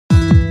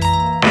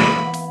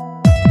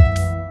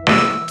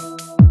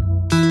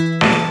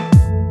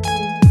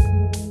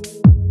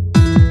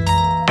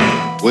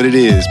what it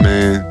is,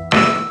 man.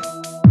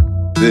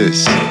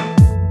 This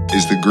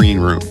is the Green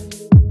Room.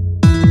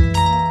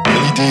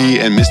 ED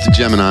and Mr.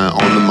 Gemini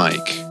on the mic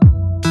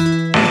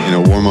in a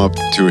warm-up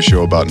to a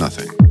show about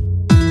nothing.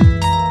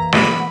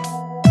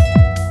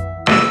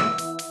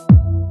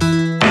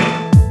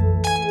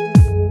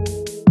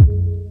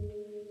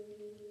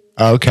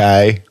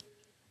 Okay.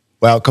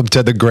 Welcome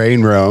to the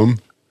Green Room.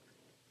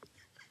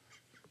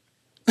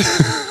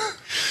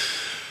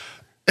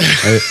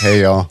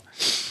 Hey, y'all.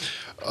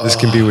 This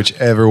can be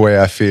whichever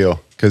way I feel,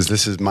 because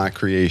this is my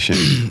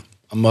creation.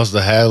 I must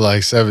have had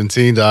like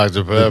 17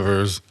 Dr.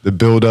 Peppers. The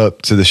build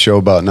up to the show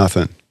about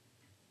nothing.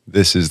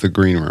 This is the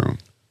Green Room.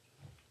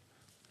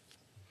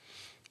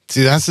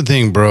 See, that's the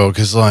thing, bro,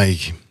 because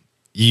like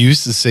you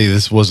used to say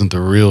this wasn't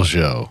the real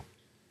show.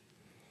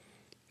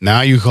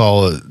 Now you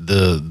call it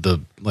the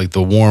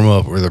warm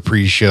up or the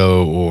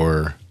pre-show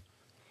or.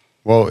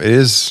 Well, it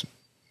is.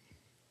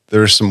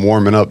 There's some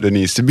warming up that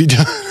needs to be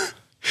done,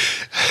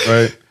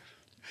 right?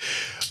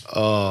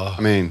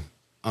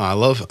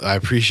 I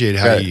appreciate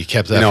how you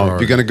kept that.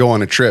 If you're gonna go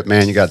on a trip,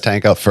 man, you got to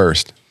tank up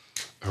first.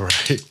 All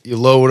right, you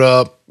load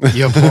up,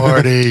 you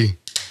party.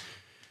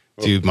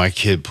 Dude, my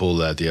kid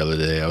pulled that the other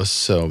day. I was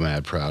so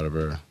mad, proud of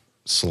her.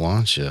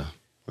 Sláinte.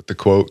 With the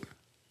quote,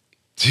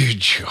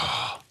 dude.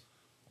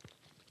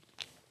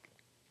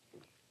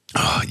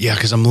 Yeah,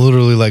 because I'm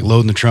literally like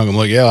loading the trunk. I'm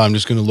like, yeah, I'm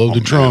just gonna load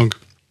the trunk.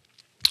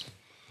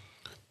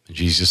 And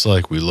she's just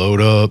like, we load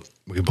up,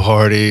 we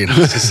party, and I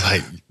was just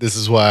like, this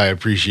is why I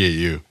appreciate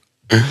you.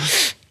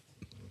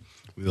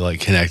 We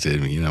like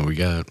connected, you know. We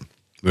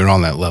were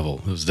on that level.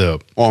 It was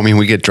dope. Well, I mean,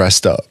 we get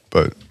dressed up,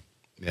 but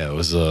yeah, it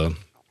was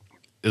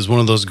one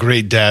of those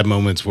great dad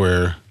moments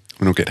where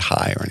we don't get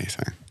high or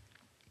anything.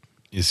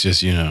 It's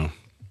just, you know,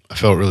 I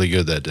felt really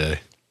good that day.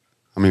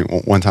 I mean,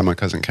 one time my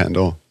cousin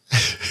Kendall,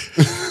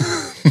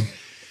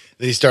 then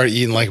he started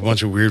eating like a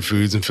bunch of weird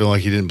foods and feeling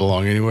like he didn't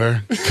belong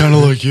anywhere. Kind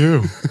of like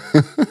you.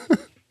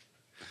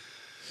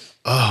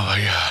 Oh my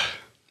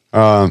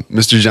God.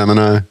 Mr.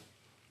 Gemini.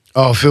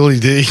 Oh, Philly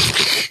D.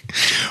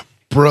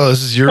 Bro,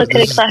 this is your... Look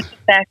at a classic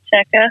fact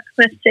checker,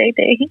 Miss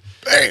JD.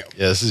 Bam.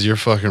 Yeah, this is your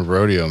fucking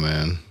rodeo,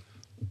 man.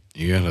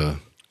 You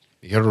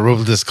gotta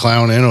rope this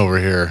clown in over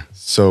here.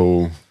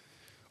 So,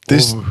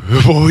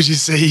 what would you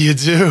say you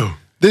do?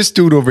 This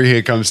dude over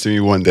here comes to me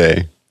one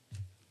day.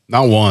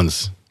 Not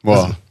once.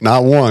 Well,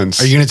 not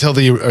once. Are you gonna tell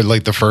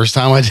the first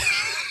time I did?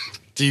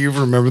 Do you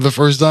remember the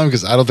first time?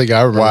 Because I don't think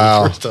I remember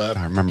the first time.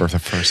 I remember the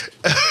first.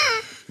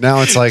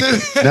 Now it's like,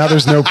 now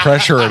there's no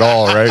pressure at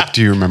all, right?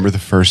 Do you remember the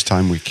first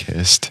time we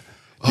kissed?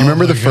 Do you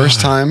remember the first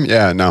time?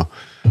 Yeah, no.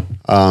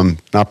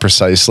 Not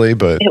precisely,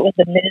 but... It was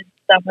a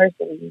midsummer's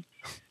eve.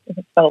 It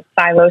was about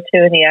 5:02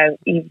 in the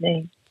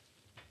evening.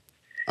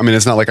 I mean,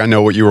 it's not like I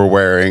know what you were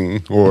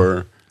wearing,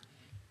 or...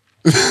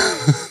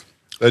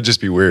 That'd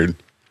just be weird.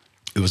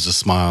 It was a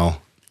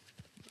smile.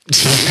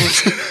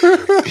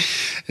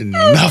 And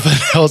nothing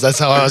else. That's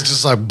how I was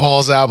just like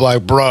balls out,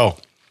 like, bro,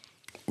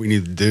 we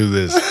need to do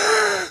this.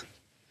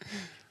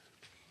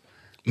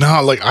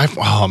 No, like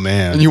oh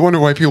man. And you wonder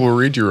why people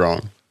read you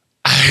wrong.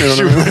 You know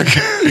what I mean?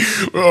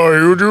 Oh,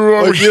 you do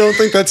wrong. Like, you don't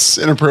think that's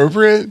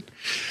inappropriate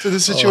to the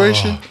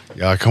situation?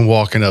 Yeah, I come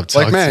walking up.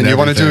 Like, man, you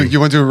want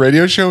to do a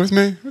radio show with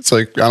me? It's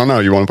like, I don't know.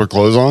 You want to put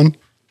clothes on?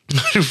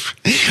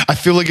 I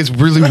feel like it's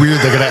really weird.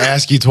 They're gonna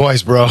ask you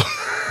twice, bro.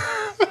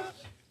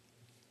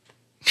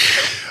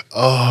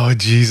 Oh,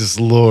 Jesus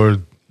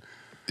Lord.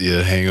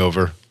 Yeah,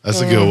 Hangover.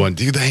 That's a good one.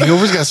 Dude, the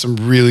Hangover's got some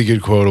really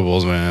good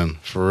quotables, man.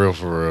 For real,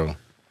 for real.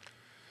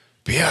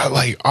 But yeah,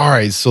 like, all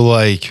right, so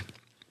like,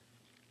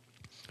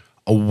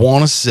 I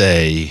want to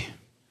say,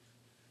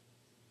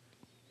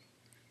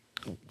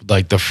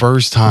 like, the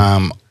first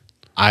time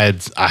I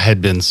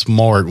had been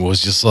smart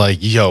was just like,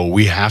 yo,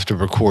 we have to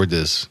record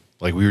this.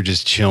 Like, we were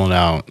just chilling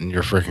out in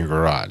your freaking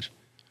garage.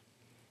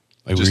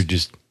 Like, we were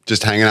just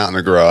hanging out in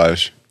the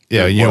garage.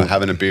 Yeah, you know,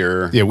 having a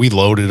beer. Yeah, we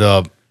loaded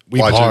up. We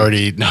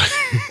partied.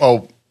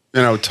 Well,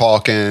 you know,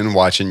 talking,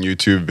 watching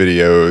YouTube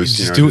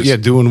videos.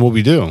 Doing what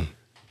we do.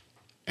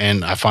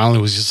 And I finally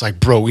was just like,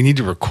 bro, we need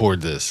to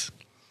record this.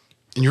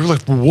 And you were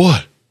like, for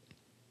what?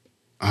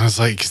 I was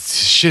like,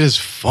 shit is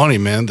funny,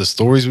 man. The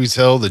stories we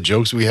tell, the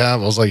jokes we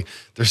have. I was like,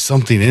 there's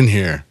something in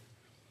here.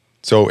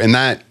 So, and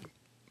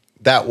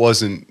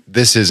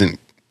this isn't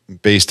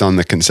based on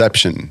the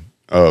conception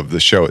of the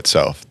show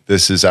itself.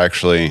 This is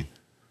actually,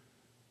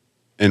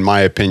 in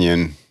my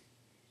opinion,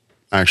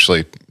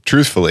 actually,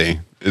 truthfully,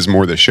 is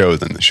more the show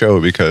than the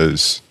show,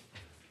 because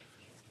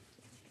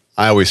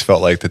I always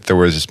felt like that there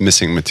was this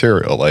missing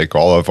material. Like,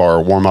 all of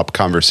our warm-up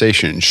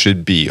conversations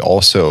should be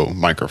also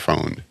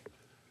microphoned.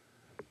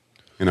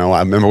 You know, I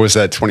remember it was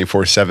that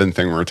 24/7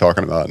 thing we were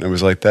talking about, and it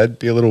was like, that'd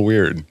be a little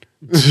weird.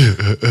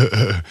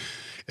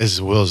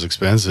 As well as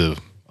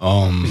expensive.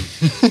 Well,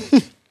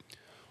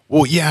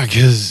 yeah,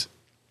 because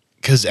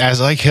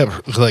as I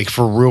kept, like,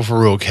 for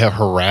real, kept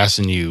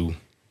harassing you,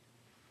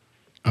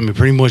 I mean,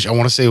 pretty much, I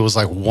want to say it was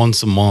like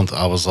once a month,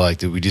 I was like,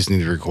 dude, we just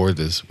need to record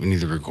this. We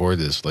need to record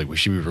this. Like, we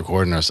should be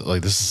recording ourselves.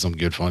 Like, this is some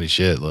good, funny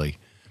shit. Like,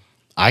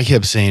 I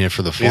kept saying it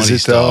for the funny Is it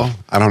stuff. though?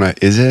 I don't know.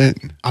 Is it?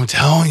 I'm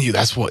telling you,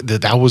 that's what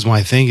that was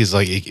my thing. Is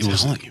like it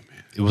was. Telling you,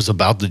 man. It was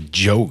about the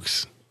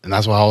jokes, and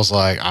that's why I was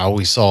like, I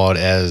always saw it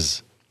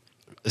as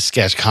a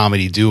sketch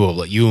comedy duo,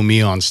 like you and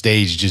me on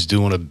stage just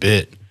doing a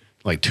bit,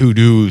 like two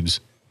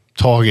dudes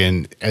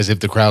talking as if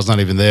the crowd's not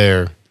even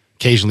there.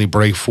 Occasionally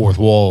break fourth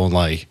wall and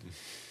like,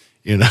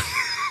 you know.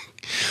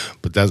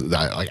 But that's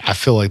like I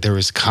feel like there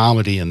was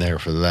comedy in there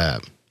for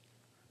that.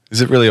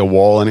 Is it really a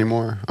wall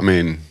anymore? I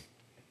mean,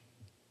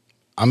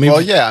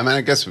 well, yeah. I mean,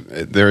 I guess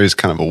there is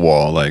kind of a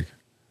wall, like.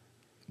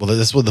 Well,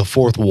 that's what the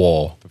fourth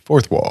wall. The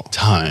fourth wall.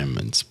 Time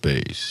and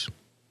space.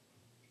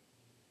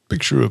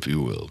 Picture, if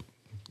you will.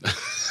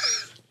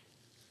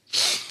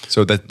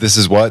 So this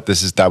is what?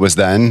 That was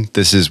then?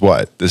 This is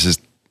what? This is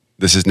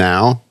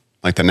now?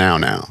 Like the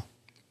now.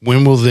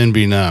 When will then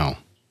be now?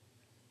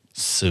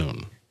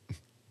 Soon.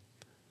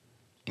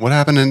 What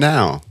happened to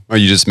now? Oh,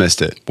 you just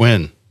missed it.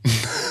 When?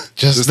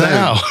 Just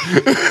now.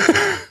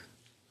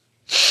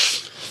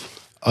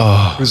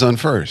 Who's on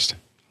first?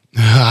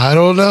 I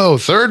don't know.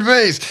 Third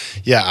base.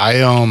 Yeah, I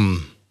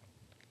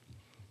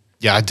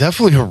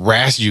definitely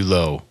harassed you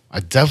though. I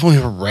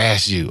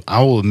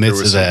will admit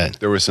to that.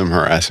 There was some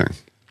harassing.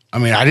 I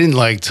mean, I didn't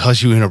like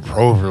touch you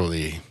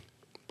inappropriately,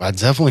 but I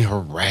definitely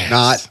harassed.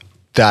 Not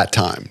that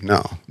time.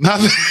 No.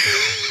 Not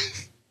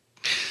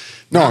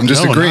No, I'm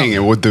just agreeing.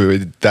 No.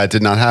 That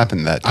did not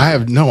happen that time. I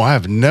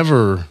have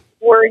never.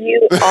 Were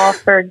you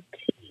offered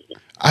tea?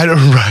 I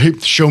don't,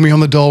 right? Show me on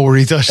the doll where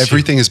he touched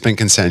Everything has been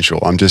consensual.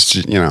 I'm just,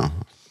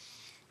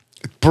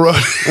 bro.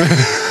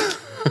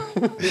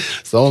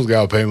 Someone's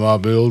got to pay my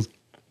bills.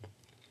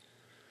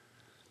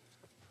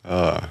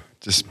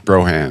 just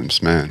bro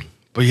hands, man.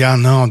 But yeah,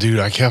 no, dude,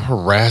 I kept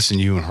harassing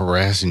you.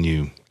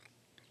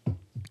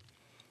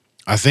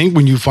 I think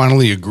when you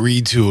finally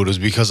agreed to it was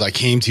because I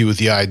came to you with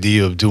the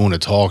idea of doing a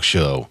talk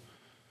show.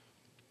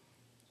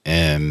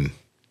 And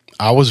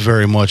I was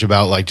very much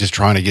about like just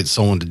trying to get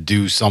someone to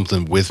do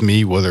something with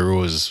me, whether it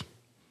was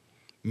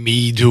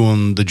me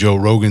doing the Joe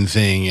Rogan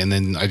thing. And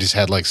then I just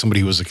had like somebody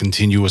who was a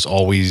continuous,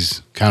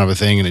 always kind of a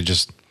thing. And it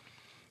just,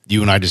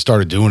 you and I just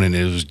started doing it.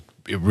 And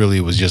it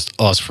really was just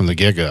us from the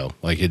get-go.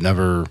 Like it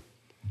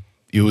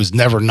was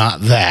never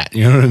not that,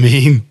 you know what I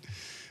mean?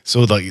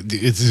 So like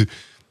it's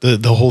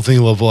the whole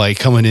thing of like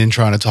coming in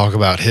trying to talk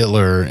about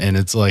Hitler and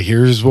it's like,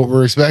 here's what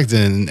we're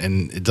expecting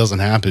and it doesn't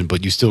happen,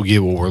 but you still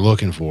get what we're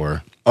looking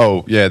for.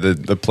 Oh yeah,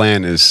 the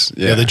plan is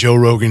the Joe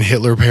Rogan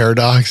Hitler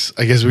paradox,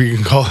 I guess we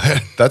can call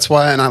it. That's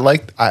why, and I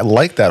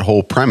like that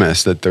whole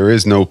premise that there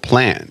is no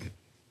plan.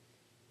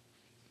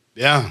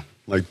 Yeah,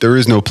 like there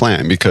is no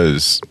plan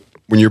because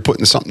when you're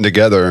putting something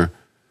together,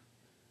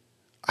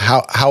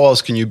 how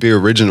else can you be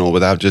original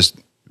without just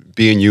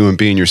being you and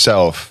being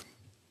yourself?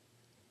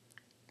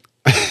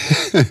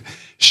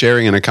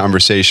 Sharing in a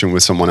conversation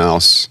with someone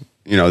else,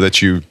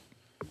 that you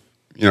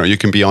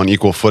can be on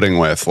equal footing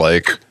with,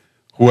 like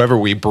whoever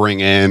we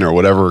bring in or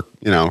whatever,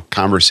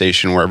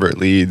 conversation, wherever it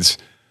leads.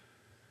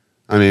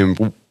 I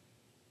mean,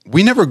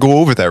 we never go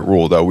over that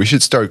rule though. We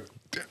should start.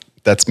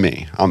 That's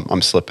me.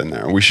 I'm slipping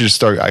there. We should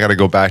start. I got to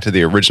go back to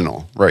the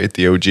original, right?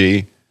 The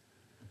OG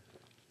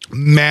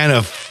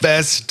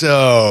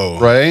manifesto,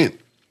 right?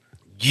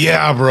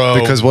 Yeah, bro.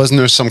 Because wasn't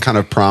there some kind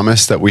of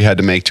promise that we had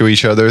to make to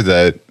each other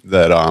that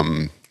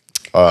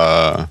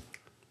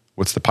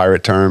what's the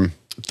pirate term?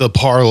 The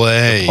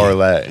parlay. The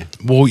parlay.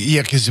 Well,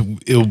 yeah, because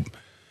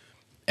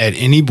at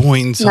any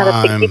point in time.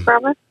 Not a pinky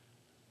promise?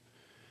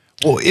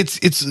 Well,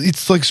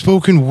 it's like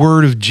spoken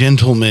word of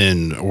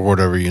gentlemen or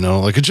whatever,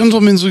 like a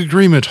gentleman's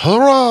agreement.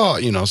 Hurrah!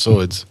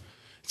 So it's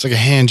like a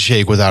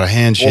handshake without a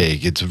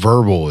handshake. Well, it's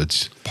verbal.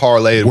 It's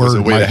parlay was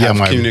a way to have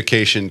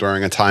communication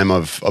during a time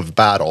of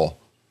battle.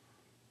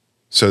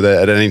 So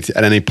that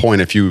at any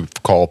point, if you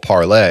call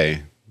parlay,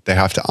 they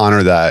have to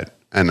honor that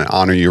and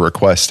honor your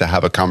request to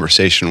have a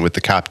conversation with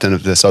the captain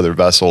of this other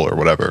vessel or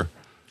whatever,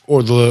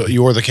 or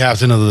you're the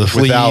captain of the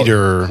fleet,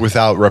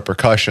 without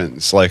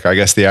repercussions. Like I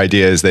guess the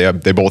idea is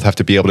they both have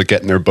to be able to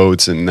get in their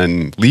boats and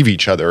then leave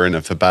each other, and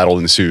if the battle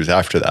ensues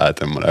after that,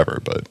 then whatever.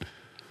 But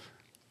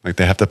like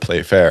they have to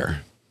play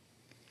fair.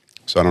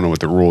 So I don't know what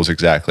the rules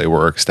exactly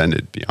were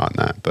extended beyond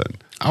that, but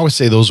I would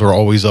say those are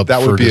always up.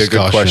 That would be discussion.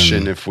 A good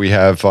question if we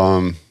have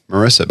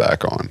Marissa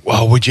back on.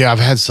 Well, I've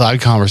had side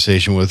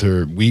conversation with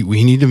her. We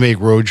need to make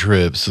road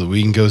trips so that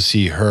we can go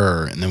see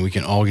her and then we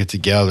can all get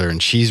together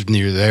and she's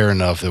near there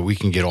enough that we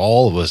can get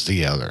all of us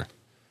together.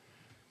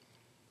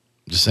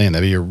 I'm just saying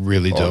that'd be a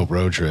really dope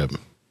road trip.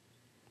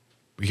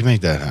 We can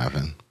make that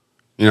happen.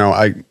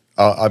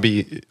 I'll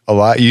be a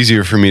lot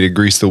easier for me to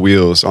grease the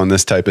wheels on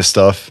this type of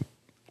stuff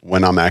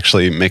when I'm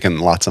actually making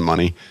lots of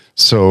money.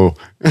 So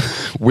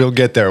we'll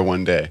get there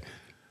one day.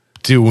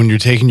 Dude, when you're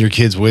taking your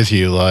kids with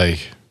you,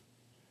 like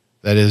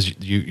that is,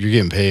 you're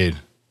getting paid.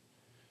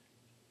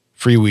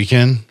 Free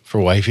weekend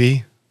for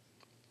wifey.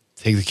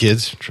 Take the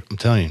kids. I'm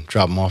telling you,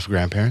 drop them off to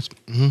grandparents.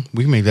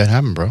 We can make that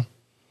happen, bro.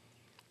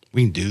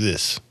 We can do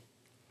this.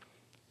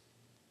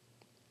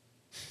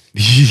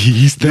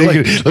 He's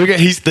thinking. Look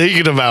at he's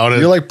thinking about it.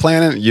 You're like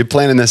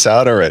planning this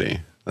out already.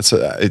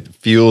 It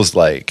feels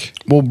like.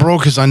 Well, bro,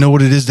 because I know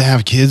what it is to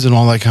have kids and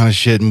all that kind of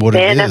shit, and what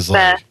it is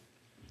Manifest.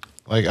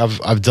 like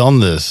I've done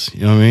this.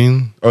 You know what I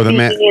mean? Oh, Speaking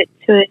it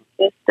to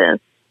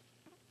existence.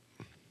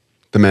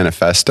 the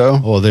manifesto.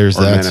 Oh, there's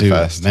Or that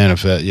manifest. too.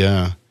 Manifest,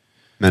 yeah.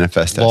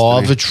 Manifest Law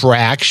of destiny.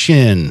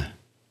 attraction.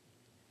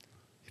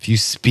 If you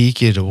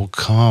speak it, it will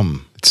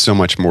come. It's so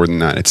much more than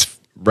that. It's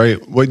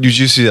right. What you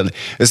see,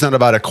 it's not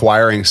about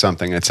acquiring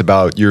something. It's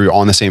about you're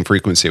on the same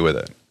frequency with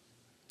it.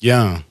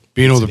 Yeah,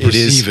 being able to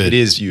perceive it. It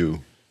is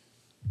you.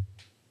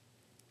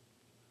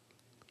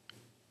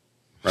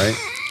 Right?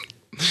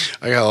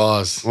 I got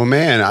lost. Well,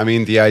 man, I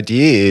mean, the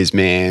idea is,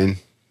 man,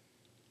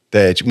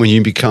 that when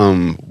you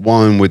become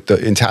one with the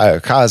entire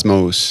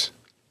cosmos,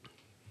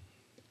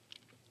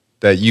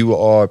 that you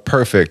are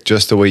perfect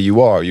just the way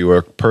you are. You are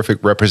a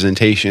perfect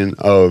representation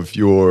of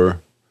your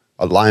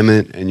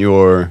alignment and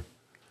your...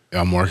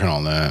 Yeah, I'm working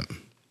on that.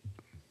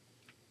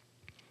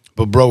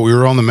 But bro, we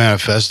were on the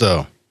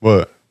manifesto.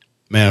 What?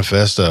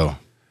 Manifesto.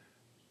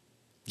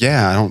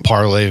 Yeah,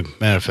 Parlay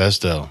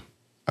manifesto.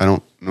 I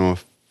don't know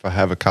if I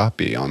have a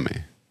copy on me.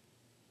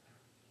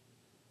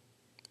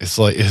 It's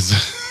like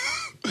it's.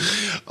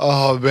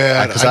 Oh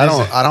man, Because I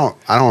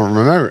don't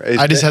remember.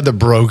 I just had the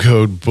bro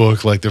code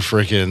book, like the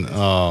freaking.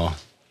 Oh,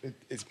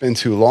 It's been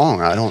too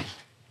long. I don't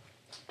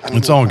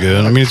it's all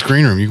good. I mean, it's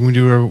green room. You can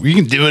do whatever. We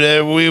can do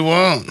whatever we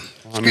want.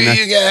 I mean,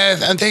 Screw you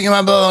guys. I'm taking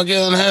my ball.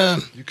 Going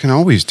home. you can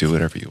always do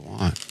whatever you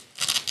want.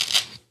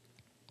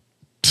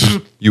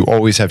 You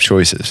always have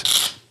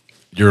choices.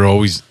 You're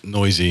always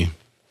noisy.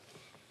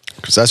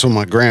 Because that's what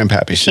my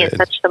grandpappy Can't said.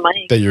 touch the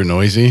mic. That you're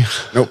noisy.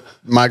 Nope.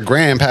 My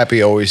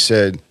grandpappy always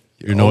said,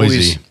 You're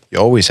noisy. You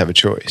always have a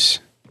choice.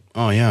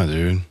 Oh yeah,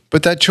 dude.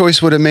 But that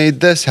choice would have made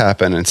this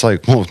happen. It's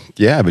like, well,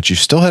 yeah, but you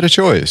still had a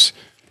choice.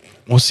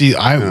 Well, see,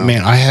 I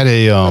had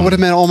a. It would have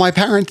meant all my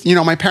parents,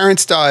 my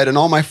parents died and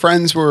all my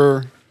friends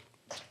were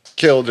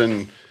killed.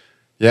 And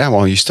yeah,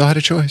 well, you still had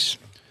a choice.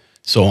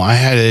 So I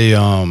had a.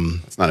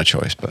 It's not a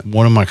choice, but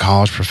One of my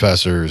college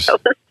professors. Oh,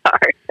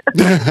 sorry.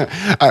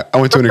 I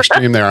went to an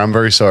extreme there. I'm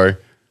very sorry.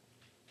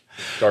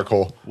 Dark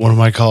hole. One of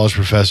my college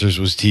professors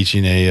was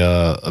teaching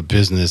a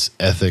business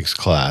ethics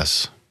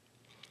class,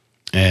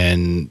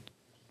 and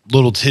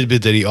little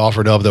tidbit that he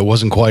offered up that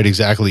wasn't quite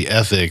exactly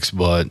ethics,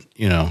 but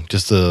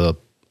just a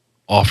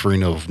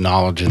offering of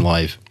knowledge in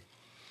life.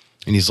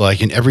 And he's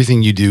like, in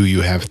everything you do,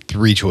 you have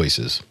 3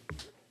 choices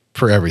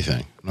for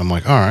everything. And I'm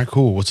like, all right,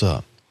 cool. What's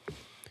up?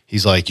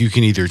 He's like, you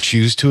can either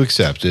choose to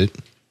accept it,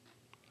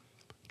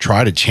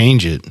 try to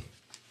change it,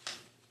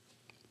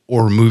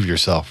 or remove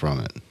yourself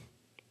from it.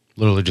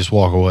 Literally just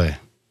walk away.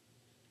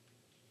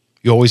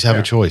 You always have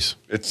a choice.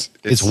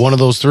 It's one of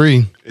those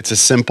 3. It's a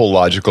simple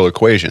logical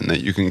equation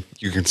that you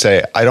can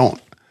say,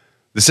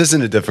 this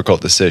isn't a difficult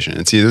decision.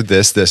 It's either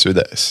this, or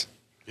this.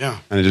 Yeah.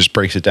 And it just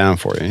breaks it down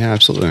for you. Yeah,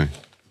 absolutely.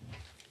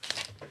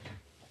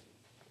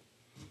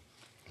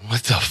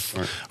 What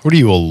the What are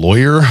you, a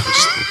lawyer?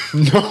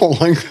 No,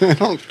 like I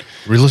don't.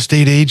 Real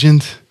estate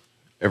agent?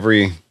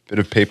 Every bit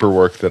of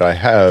paperwork that I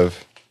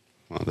have,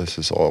 well, this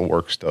is all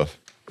work stuff.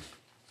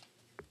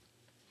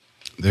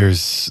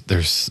 There's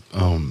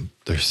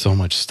so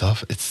much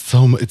stuff. It's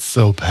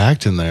so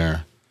packed in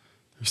there.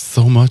 There's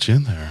so much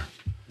in there.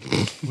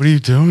 What are you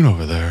doing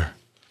over there?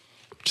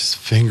 Just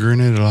fingering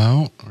it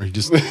out, or you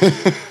just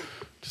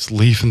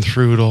leafing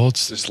through it all?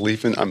 It's Just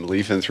leafing. I'm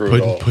leafing through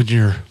it all.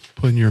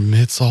 putting your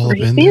mitts all up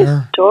in Maybe a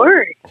there.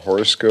 story.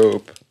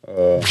 Horoscope.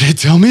 Hey,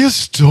 tell me a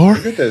story.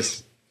 Look at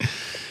this.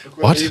 Look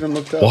What? I even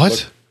looked up. What?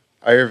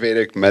 Look,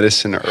 Ayurvedic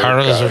medicine. Herb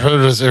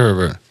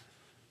guide.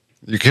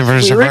 You can We were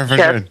just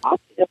talking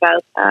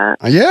about that.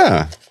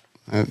 Yeah.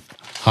 I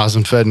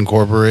Hasenfed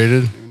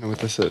Incorporated. don't know what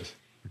this is.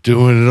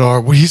 Doing it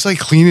all. Well, he's like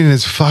cleaning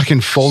his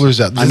fucking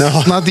folders out. I know.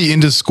 It's not the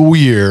end of school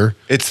year.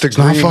 It's the It's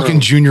not green fucking room.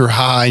 junior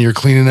high and you're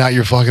cleaning out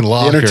your fucking The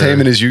locker.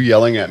 entertainment is you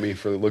yelling at me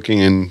for looking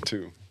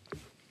into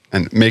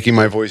and making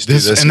my voice do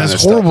this. and kind that's of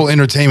stuff. horrible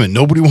entertainment.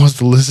 Nobody wants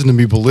to listen to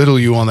me belittle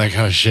you on that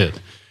kind of shit.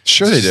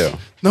 Sure they do.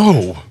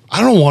 No,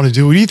 I don't want to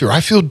do it either. I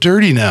feel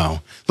dirty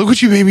now. Look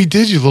what you made me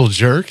did, you little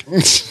jerk.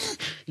 You're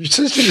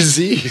such a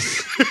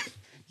disease.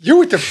 You're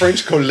with the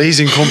French collègues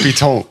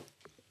incompetents.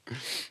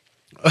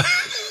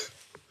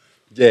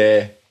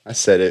 Yeah, I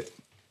said it.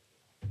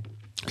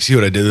 See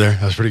what I did there?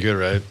 That was pretty good,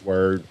 right?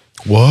 Word.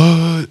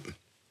 What?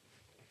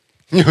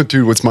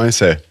 Dude, what's mine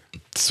say?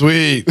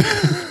 Sweet.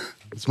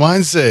 What's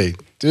mine say?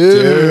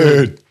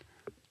 Dude.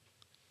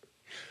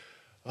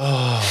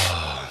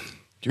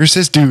 Yours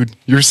says dude.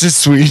 Yours says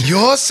sweet.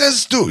 Yours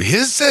says dude.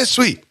 His says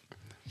sweet.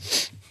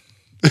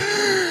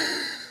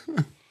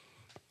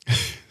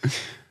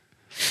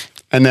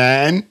 And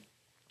then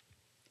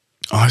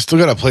Oh, I still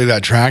got to play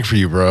that track for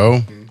you,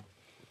 bro.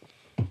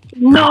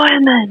 No,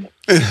 and then.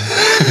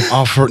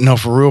 Oh, for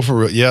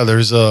real. Yeah,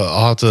 there's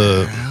I'll have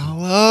to.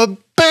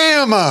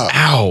 Alabama.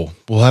 Ow.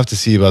 We'll have to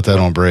see about that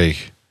on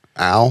break.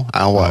 Ow. Ow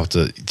I'll have what?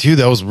 to. Dude,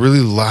 that was really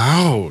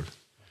loud.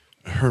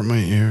 It hurt my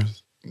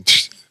ears.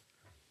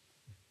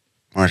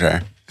 Okay.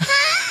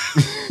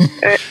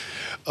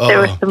 There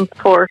was some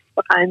force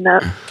behind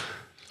that.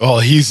 Oh,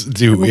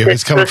 dude, if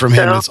it's coming from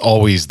him, it's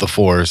always the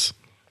Force.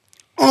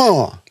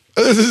 Oh,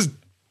 this is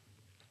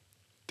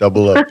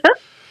double up.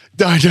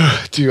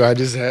 Dude, I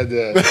just had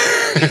that.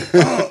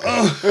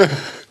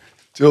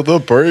 Till the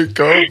break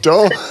of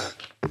dawn.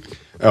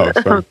 Oh,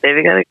 fun.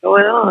 Baby got it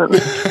going on.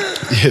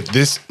 Yeah,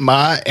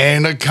 my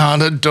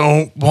anaconda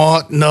don't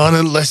want none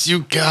unless you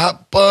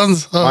got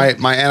buns. Huh?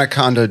 My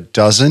anaconda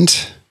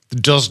doesn't.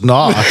 Does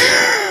not.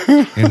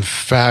 In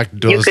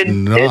fact, does You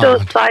can not. do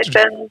those side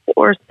bends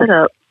or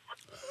sit-ups.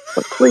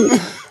 But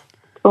please,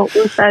 don't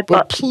lose that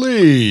But butt.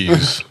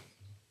 please.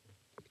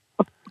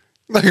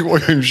 Like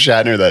William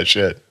Shatner, that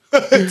shit.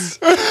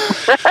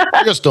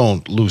 Just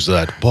don't lose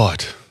that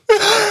butt.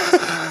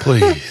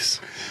 Please.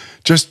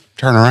 Just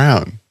turn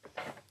around.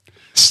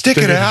 Stick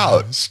it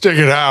out. Stick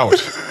it out.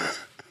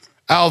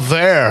 Out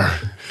there.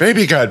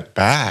 Baby got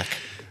back.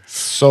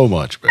 So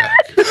much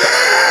back.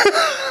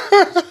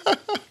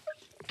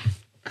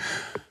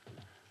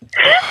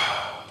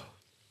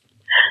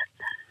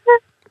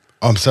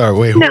 I'm sorry.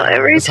 Wait. No,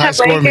 every Let's high time I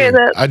score hear me.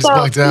 that I just song-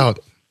 blacked out.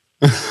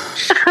 I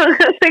was gonna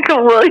think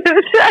of William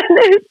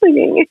Shatner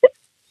singing it.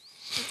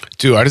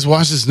 Dude, I just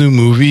watched this new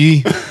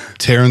movie,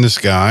 Tear in the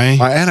Sky.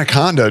 My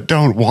anaconda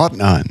don't want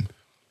none.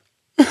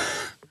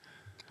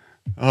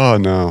 Oh,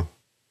 no.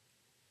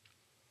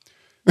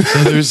 So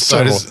I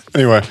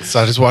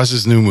just watched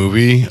this new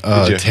movie,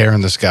 you? Tear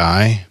in the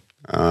Sky.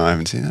 I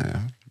haven't seen that yet.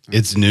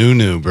 It's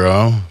new,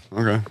 bro.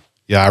 Okay.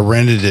 Yeah, I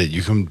rented it.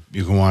 You can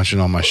watch it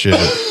on my shit.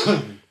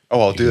 Oh,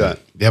 I'll do that.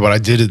 Yeah, but I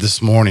did it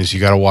this morning, so you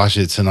got to watch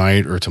it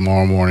tonight or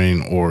tomorrow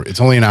morning, or it's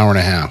only an hour and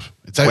a half.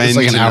 It's like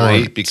an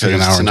hour Because it's like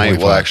an hour and tonight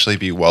will 25. actually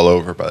be well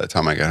over by the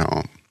time I get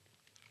home.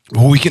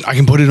 Well, I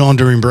can put it on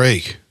during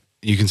break.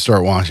 You can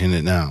start watching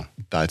it now.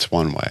 That's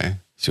one way.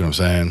 See what I'm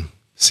saying?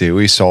 See,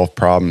 we solve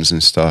problems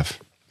and stuff.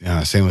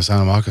 Yeah, same with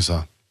Santa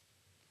Makasa.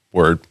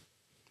 Word.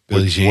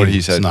 Billie Jean, what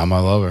he said. It's not my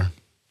lover.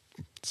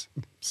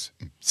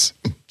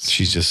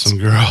 She's just some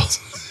girl.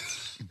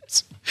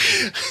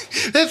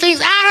 The things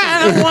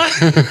I don't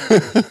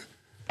want.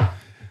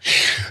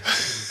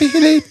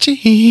 Billie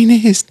Jean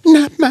is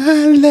not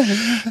my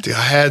love. Dude,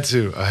 I had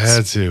to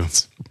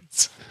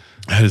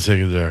take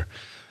it there.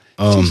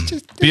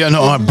 But yeah,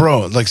 no,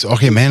 bro, like,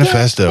 okay,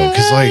 manifesto,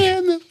 because all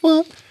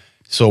right,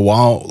 so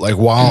while like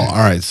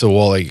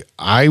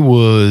I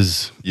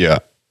was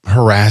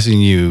harassing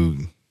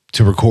you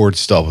to record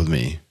stuff with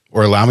me,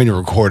 or allow me to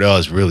record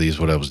us, really is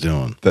what I was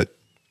doing. But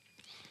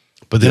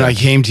then I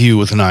came to you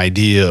with an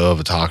idea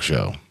of a talk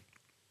show.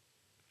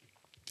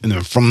 And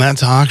then from that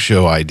talk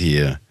show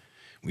idea,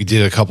 we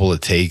did a couple of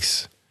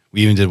takes.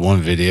 We even did one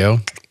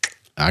video.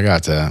 I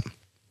got that.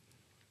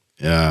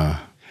 Yeah.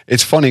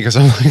 It's funny because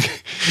I'm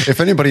like, if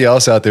anybody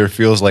else out there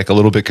feels like a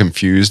little bit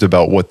confused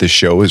about what the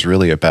show is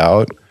really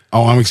about.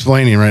 Oh, I'm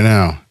explaining right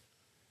now.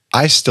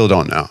 I still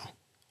don't know.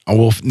 Oh,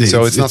 well,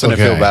 so it's nothing to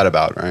feel bad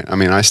about, right? I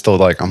mean,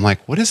 I'm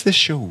like, what is this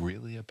show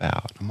really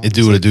about? It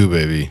do what it do,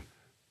 baby.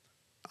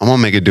 I'm gonna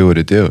make it do what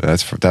it do.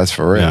 That's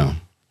for real. Yeah.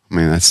 I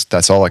mean,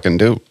 that's all I can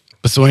do.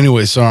 But so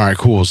anyway, so all right,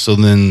 cool. So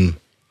then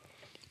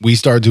we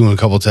start doing a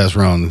couple of test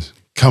runs,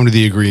 come to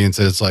the agreement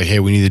that it's like, hey,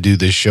 we need to do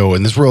this show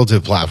and this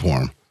relative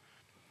platform.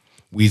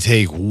 We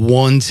take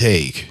one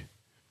take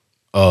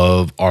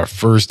of our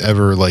first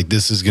ever, like,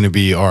 this is going to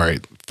be, all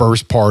right,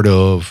 first part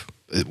of,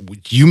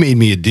 you made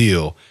me a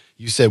deal.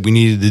 You said we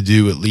needed to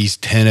do at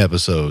least 10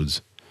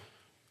 episodes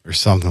or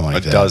something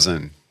like that. A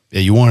dozen.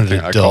 Yeah, you wanted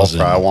a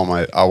dozen. I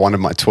wanted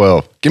my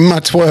 12. Give me my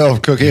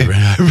 12, Cookie.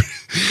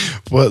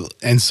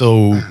 And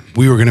so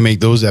we were going to make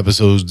those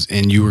episodes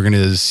and you were going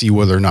to see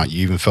whether or not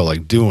you even felt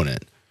like doing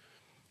it.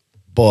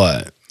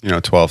 But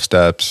 12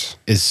 steps.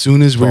 As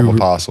soon as 12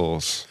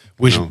 apostles.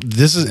 Which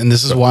this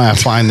is why I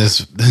find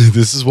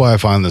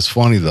this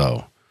funny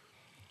though.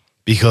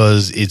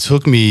 Because it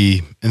took me,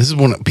 and this is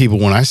when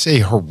I say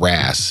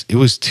harass, it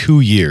was 2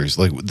 years.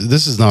 Like,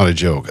 this is not a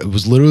joke. It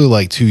was literally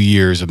like 2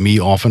 years of me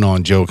off and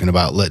on joking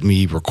about letting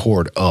me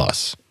record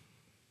us.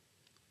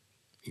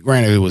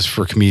 Granted, it was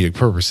for comedic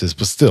purposes,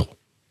 but still,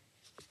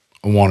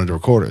 I wanted to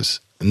record us.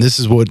 And this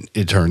is what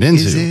it turned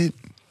into. Is it?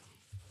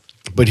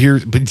 But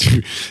here's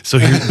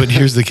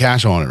the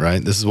catch on it,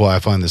 right? This is why I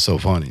find this so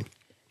funny.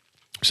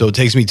 So it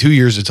takes me 2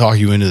 years to talk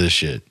you into this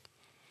shit.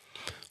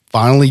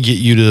 Finally get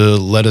you to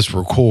let us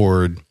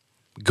record,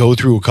 go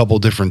through a couple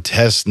different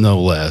tests, no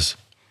less,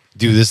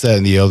 do this, that,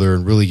 and the other,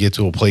 and really get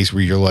to a place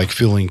where you're like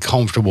feeling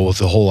comfortable with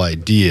the whole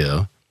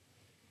idea.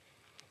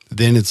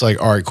 Then it's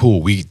like, all right,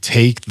 cool. We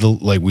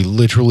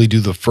literally do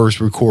the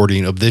first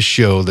recording of this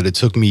show that it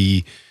took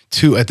me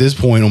at this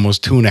point,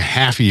 almost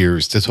 2.5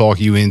 years to talk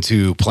you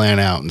into, plan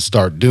out, and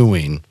start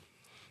doing.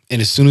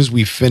 And as soon as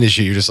we finish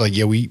it, you're just like,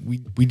 yeah, we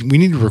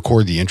need to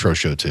record the intro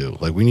show too.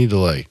 Like, we need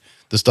to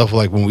the stuff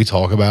like when we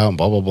talk about and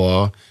blah, blah,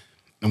 blah.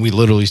 And we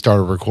literally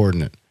started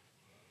recording it.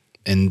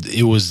 And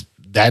it was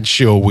that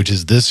show, which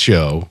is this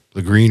show,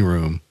 The Green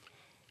Room,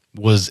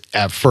 was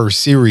at first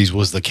series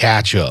was the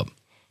catch up.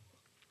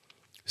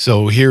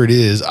 So here it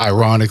is.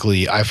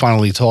 Ironically, I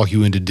finally talk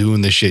you into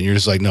doing this shit. And you're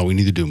just like, no, we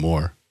need to do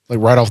more. Like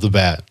right off the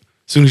bat.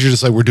 As soon as you're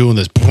just like, we're doing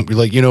this, you're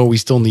like,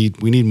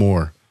 we need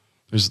more.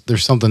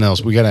 There's something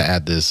else. We got to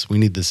add this. We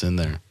need this in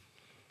there.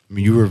 I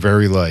mean, you were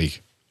very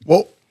like.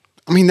 Well,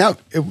 I mean,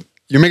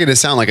 you're making it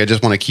sound like I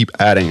just want to keep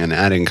adding and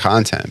adding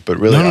content, but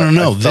really,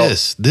 No.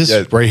 This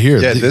right here.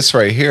 Yeah, this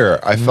right here.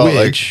 I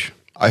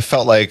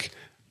felt like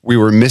we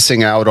were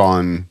missing out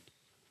on,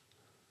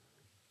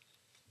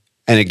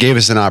 and it gave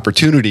us an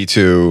opportunity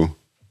to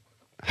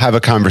have a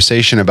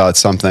conversation about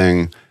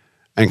something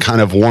and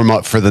kind of warm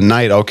up for the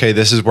night. Okay,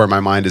 this is where my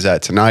mind is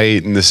at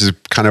tonight, and this is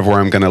kind of where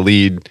I'm going to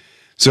lead.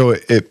 So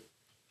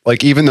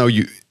like, even though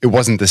it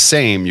wasn't the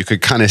same, you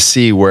could kind of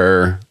see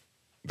where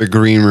the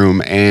green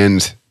room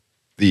and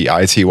the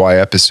ITY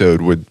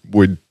episode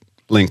would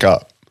link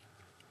up.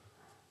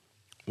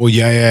 Well,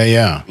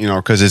 yeah. You know,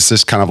 because it's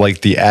just kind of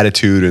like the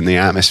attitude and the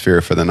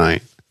atmosphere for the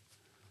night.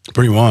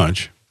 Pretty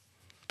much.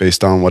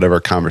 Based on whatever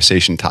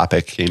conversation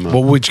topic came up.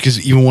 Well,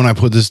 because even when I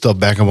put this stuff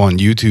back up on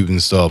YouTube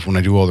and stuff, when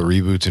I do all the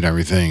reboots and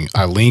everything,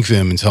 I link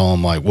them and tell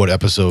them like what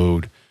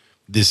episode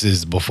this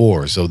is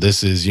before. So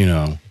this is, you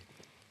know,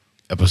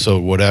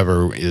 episode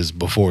whatever is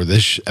before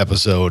this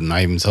episode, and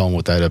I even tell them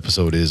what that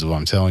episode is. If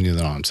I'm telling you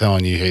that I'm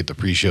telling you, hey, the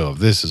pre-show of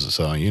this is,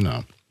 so, you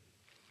know.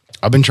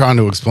 I've been trying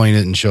to explain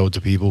it and show it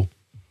to people.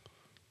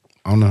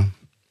 I don't know.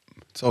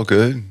 It's all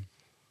good.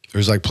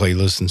 There's like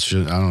playlists and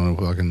shit. I don't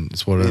know.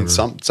 It's whatever. I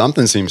mean,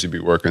 something seems to be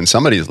working.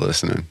 Somebody's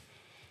listening.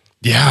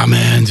 Yeah,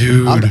 man,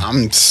 dude. I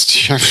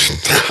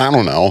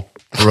don't know.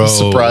 Bro, I'm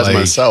surprised like,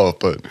 myself,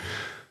 but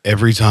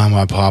every time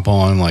I pop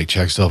on, like,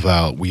 check stuff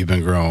out, we've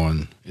been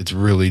growing. It's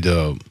really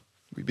dope.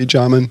 We be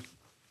jamming.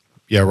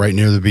 Yeah, right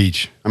near the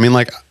beach. I mean,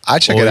 like, I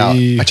check it out.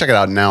 I check it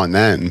out now and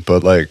then,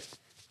 but like,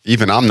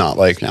 even I'm not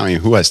like, I mean,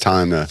 who has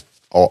time to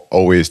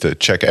always to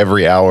check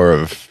every hour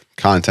of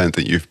content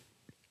that you've.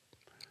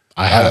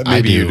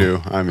 Maybe you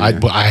do. I mean,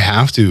 I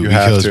have to,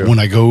 because when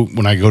I go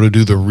to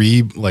do the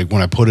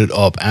when I put it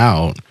up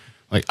out,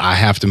 like, I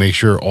have to make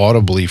sure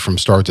audibly from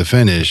start to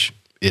finish,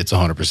 it's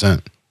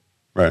 100%.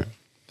 Right.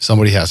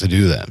 Somebody has to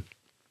do that.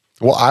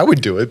 Well, I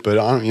would do it, but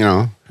I don't, you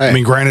know. Hey. I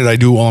mean, granted, I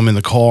do while I'm in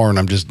the car and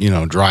I'm just, you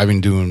know, driving,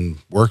 doing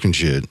work and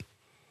shit,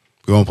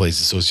 going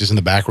places. So it's just in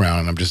the background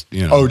and I'm just,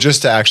 you know. Oh,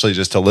 just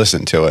to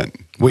listen to it.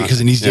 Wait,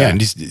 because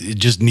it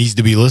just needs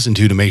to be listened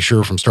to make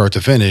sure from start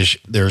to finish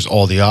there's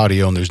all the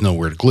audio and there's no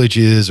weird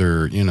glitches,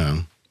 or, you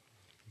know,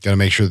 got to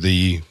make sure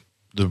the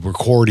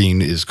recording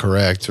is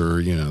correct,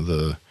 or, you know,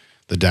 the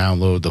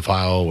download, the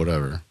file,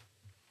 whatever.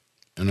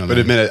 But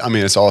admit it, I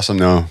mean, it's awesome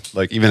though.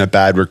 Like, even a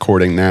bad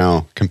recording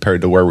now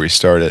compared to where we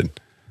started,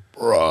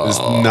 bro, is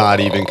not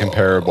even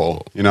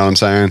comparable. You know what I'm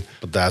saying?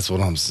 But that's what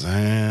I'm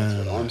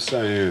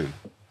saying.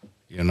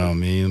 You know what I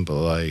mean?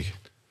 But like,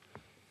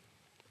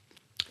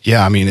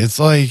 yeah, I mean, it's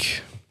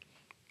like,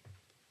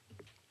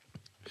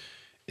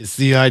 it's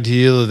the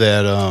idea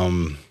that,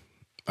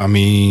 I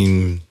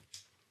mean,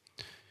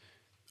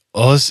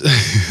 us,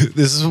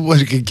 this is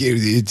what it could give.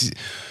 It's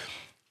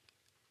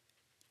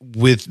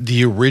with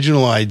the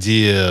original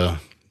idea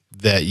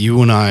that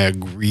you and I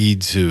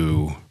agreed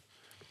to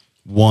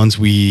once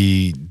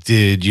we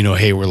did, you know,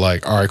 hey, we're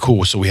like, all right,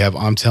 cool. So we have,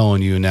 I'm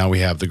telling you, and now we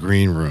have the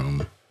green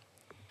room.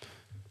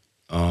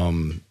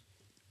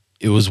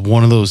 It was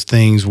one of those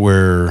things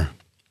where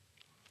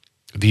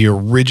the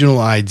original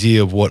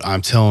idea of what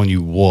I'm telling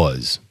you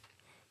was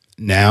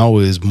now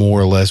is more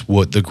or less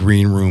what the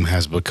green room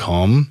has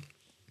become.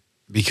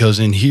 Because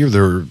in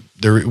here,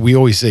 we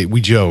always say,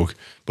 we joke,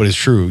 but it's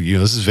true. You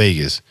know, this is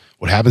Vegas.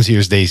 What happens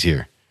here stays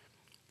here.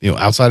 You know,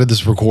 outside of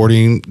this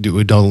recording,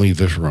 don't leave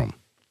this room.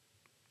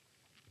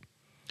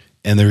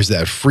 And there's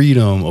that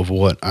freedom of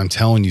what I'm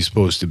telling you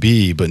supposed to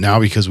be. But now,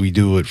 because we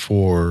do it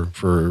for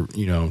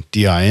you know,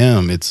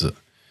 DIM, it's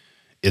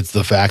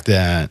the fact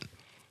that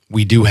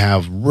we do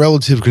have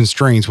relative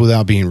constraints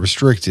without being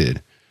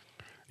restricted.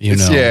 You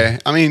know? Yeah,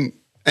 I mean,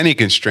 any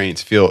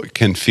constraints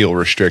can feel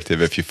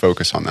restrictive if you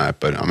focus on that,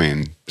 but I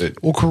mean,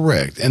 well,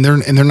 correct, and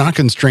they're not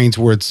constraints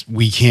where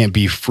we can't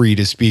be free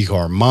to speak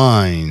our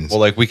minds. Well,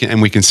 like we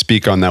can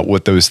speak on that,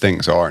 what those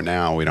things are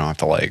now. We don't have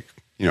to, like,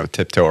 you know,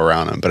 tiptoe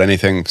around them. But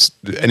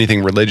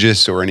anything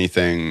religious or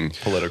anything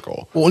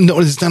political. Well, no,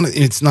 it's not.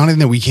 It's not even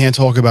that we can't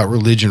talk about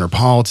religion or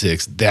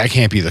politics. That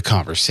can't be the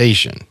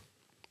conversation.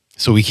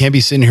 So we can't be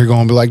sitting here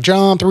going, be like,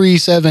 John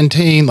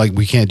 3:17. Like,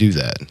 we can't do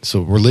that.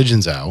 So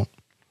religion's out.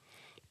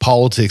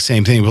 Politics,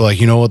 same thing. But, like,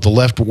 you know what? The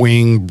left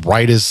wing,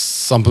 rightist,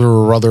 something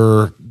or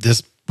other,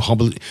 this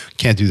public,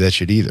 can't do that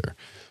shit either.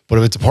 But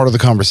if it's a part of the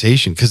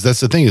conversation, because that's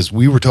the thing, is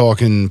we were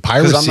talking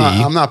piracy.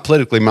 I'm not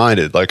politically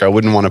minded. Like, I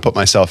wouldn't want to put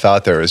myself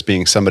out there as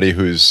being somebody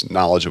who's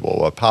knowledgeable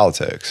about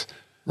politics.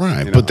 Right.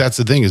 You know? But that's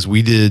the thing, is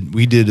we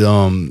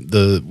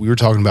were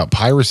talking about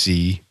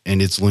piracy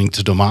and its link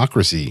to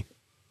democracy.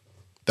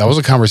 That was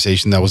a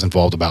conversation that was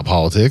involved about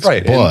politics.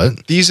 Right. But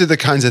and these are the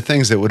kinds of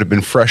things that would have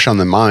been fresh on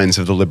the minds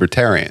of the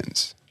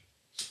libertarians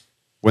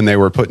when they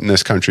were putting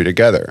this country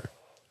together.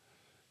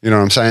 You know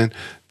what I'm saying?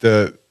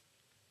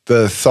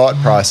 The thought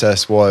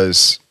process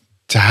was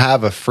to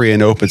have a free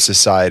and open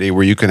society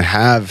where you can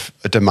have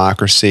a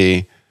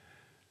democracy,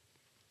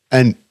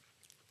 and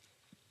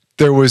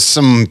there was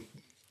some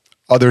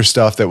other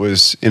stuff that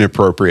was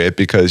inappropriate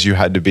because you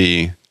had to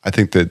be I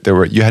think that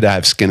you had to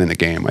have skin in the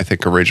game, I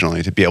think,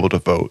 originally to be able to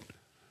vote.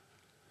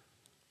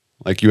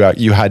 Like you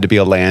had to be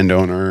a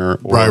landowner.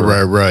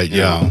 Or, Right.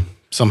 Yeah.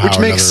 Somehow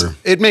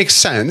it makes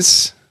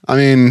sense. I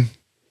mean,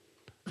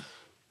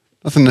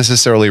 nothing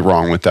necessarily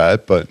wrong with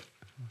that, but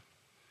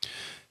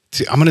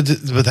see,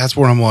 but that's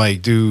where I'm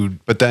like,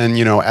 dude. But then,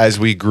 as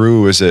we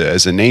grew as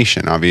a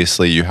nation,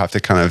 obviously you have to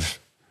kind of.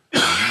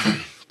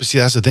 But see,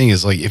 that's the thing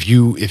is like, if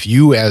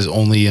you as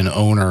only an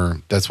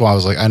owner, that's why I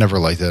was like, I never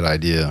liked that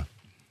idea.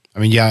 I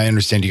mean, yeah, I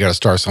understand you got to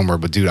start somewhere,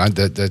 but dude,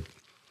 that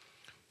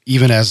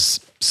even as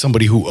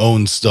somebody who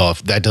owns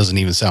stuff, that doesn't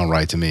even sound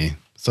right to me.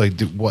 It's like,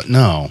 dude, what?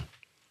 No.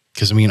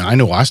 Because I mean, I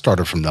know I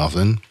started from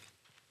nothing.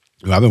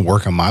 I've been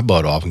working my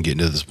butt off and getting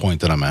to this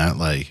point that I'm at.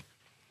 Like,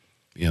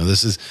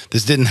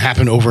 this didn't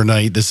happen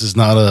overnight. This is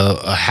not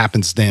a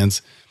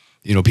happenstance.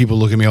 People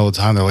look at me all the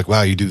time. They're like,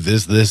 wow, you do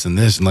this, this, and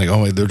this. And like,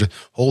 oh, they're just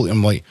holy.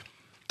 I'm like,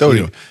 did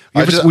you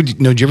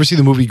ever see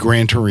the movie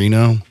Gran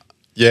Torino?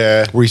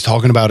 Yeah. Where he's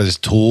talking about his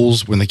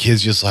tools when the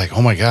kid's just like,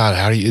 oh my God,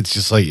 how do you, it's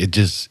just like, it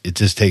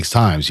just takes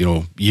times,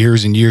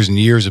 years and years and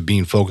years of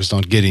being focused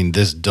on getting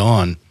this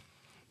done.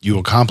 You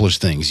accomplish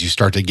things. You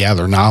start to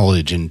gather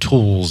knowledge and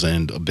tools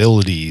and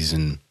abilities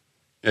and.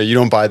 Yeah. You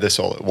don't buy this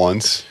all at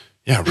once.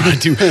 Yeah, right,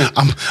 dude.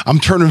 I'm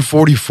turning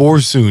 44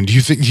 soon. Do you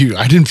think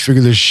I didn't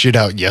figure this shit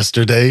out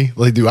yesterday?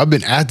 Like, dude, I've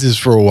been at this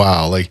for a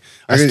while. Like,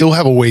 I still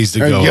have a ways to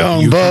go.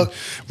 Young buck,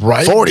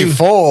 right?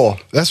 44.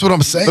 Dude, that's what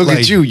I'm saying. Look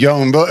at you,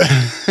 young buck.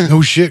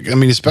 No shit. I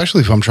mean,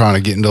 especially if I'm trying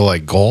to get into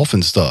like golf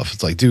and stuff.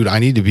 It's like, dude, I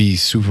need to be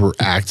super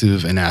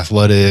active and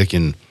athletic,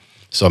 and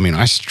so I mean,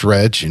 I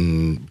stretch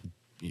and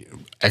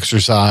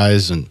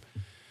exercise and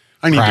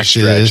I need to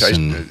stretch.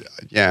 And,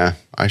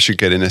 I should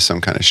get into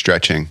some kind of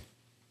stretching.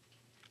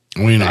 I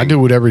mean, I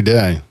do it every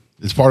day.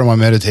 It's part of my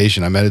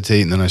meditation. I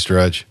meditate and then I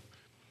stretch.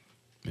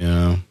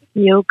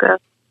 Yoga.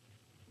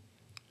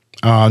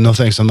 No,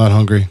 thanks. I'm not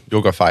hungry.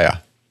 Yoga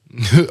fire.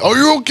 Oh,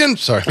 you're okay.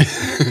 Sorry.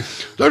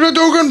 Stretching.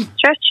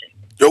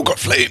 Yoga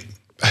flame.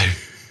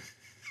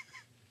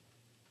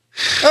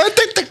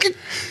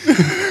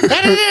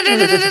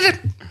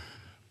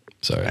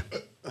 Sorry.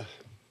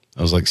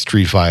 I was like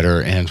Street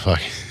Fighter and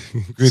fucking.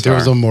 There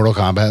was a Mortal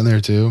Kombat in there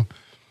too.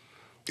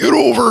 Get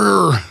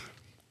over here.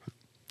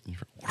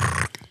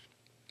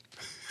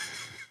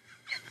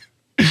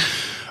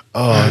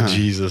 Oh,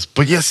 Jesus.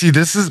 But yeah, see,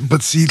 like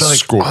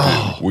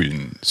Scorpion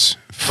wins.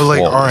 But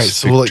like, all right,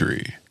 so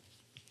victory.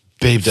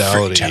 Like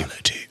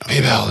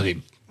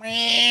babality.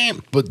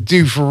 But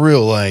dude, for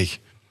real, like,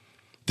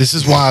 this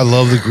is why I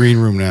love the green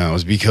room now,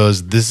 is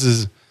because this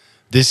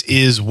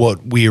is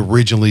what we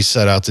originally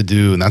set out to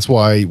do. And that's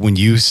why when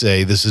you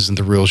say this isn't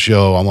the real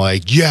show, I'm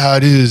like, yeah,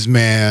 it is,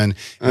 man.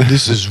 And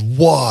this is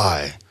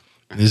why.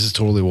 And this is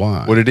totally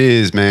why. What it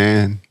is,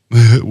 man.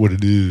 What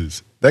it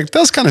is. That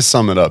does kind of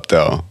sum it up,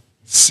 though.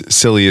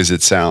 Silly as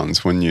it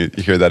sounds when you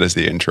hear that as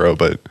the intro,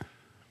 but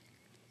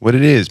what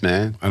it is,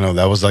 man. I know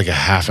that was like a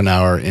half an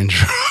hour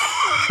intro.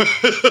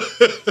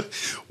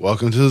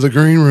 Welcome to the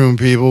green room,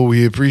 people.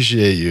 We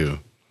appreciate you.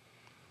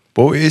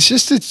 But it's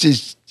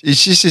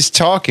just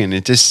talking.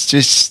 It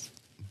just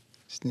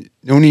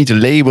no need to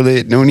label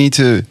it. No need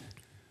to,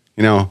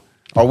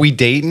 are we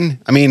dating?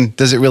 I mean,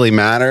 does it really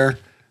matter?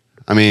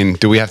 I mean,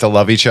 do we have to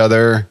love each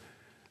other?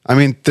 I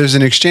mean, there's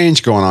an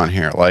exchange going on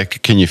here.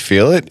 Like, can you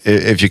feel it?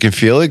 If you can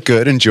feel it,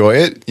 good, enjoy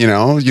it. You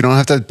don't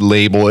have to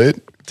label it.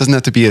 It doesn't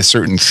have to be a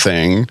certain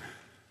thing.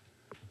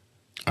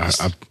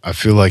 I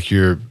feel like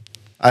you're.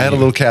 I had a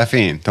little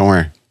caffeine. Don't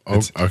worry. Oh,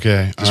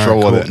 okay. Just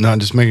roll with it. No,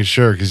 just making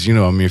sure because I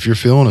mean, if you're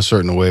feeling a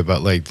certain way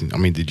about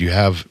did you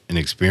have an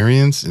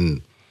experience?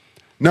 And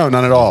no,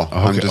 not at all.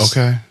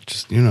 Okay.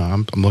 Just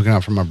I'm looking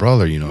out for my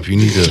brother. If you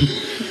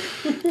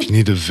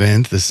need to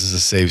vent, this is a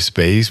safe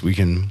space. We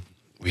can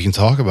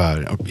talk about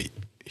it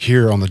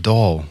here on the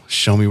doll.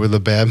 Show me where the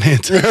bad man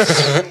is.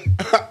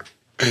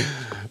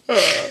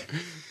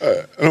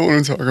 I don't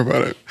want to talk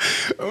about it.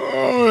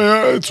 Oh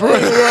yeah, it's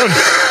right.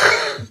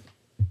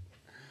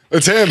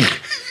 It's him.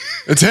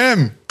 It's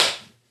him.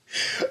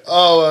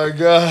 Oh my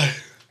God.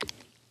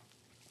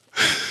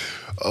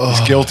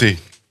 He's guilty.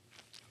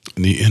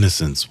 The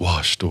innocence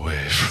washed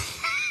away.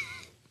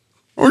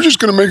 We're just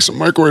gonna make some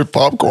microwave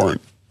popcorn.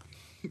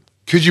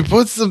 Could you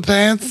put some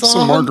pants on?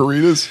 Some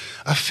margaritas.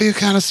 I feel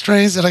kind of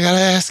strange that I gotta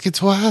ask you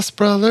twice,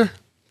 brother.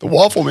 The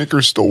waffle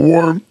maker's still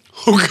warm.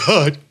 Oh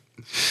God.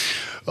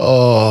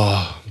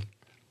 Oh.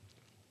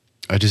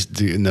 I just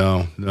do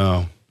no.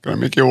 Can I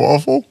make you a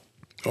waffle?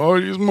 Oh,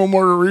 use more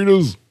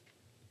margaritas.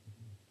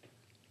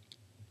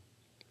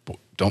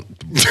 Don't.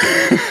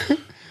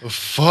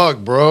 Fuck,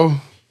 bro.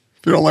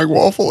 If you don't like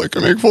waffle, I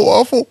can make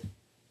falafel.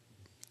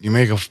 You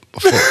make a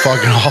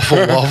fucking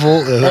awful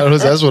waffle?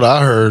 That's what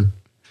I heard.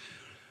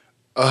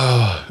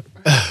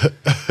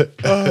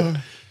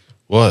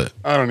 What?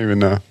 I don't even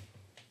know.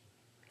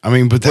 I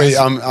mean, but wait,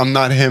 I'm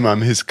not him.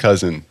 I'm his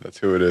cousin. That's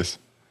who it is.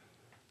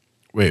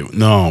 Wait,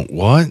 no,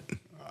 what?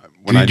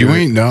 When I do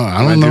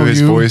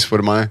his voice,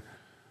 what am I?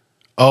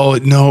 Oh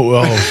no!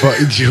 Oh, fuck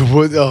you!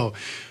 What?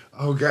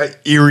 Oh, God,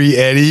 Eerie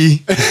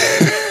Eddie.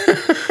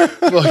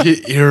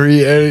 Fucking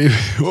eerie Eddie.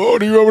 Oh,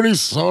 do you have any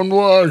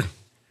sunblock?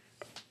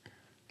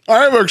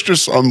 I have extra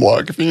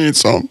sunblock if you need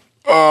some.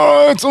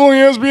 It's only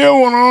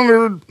SPF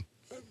 100.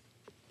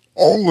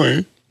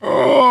 Only.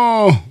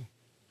 Oh,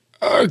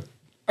 I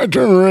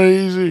turn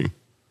crazy.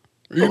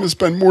 Are you going to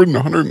spend more than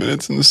 100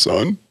 minutes in the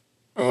sun?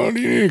 Oh,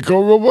 do you need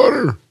cocoa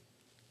butter?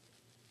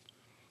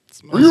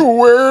 Are you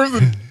aware of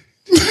the...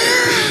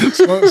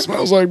 It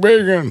smells like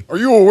bacon. Are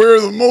you aware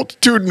of the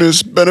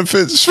multitudinous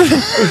benefits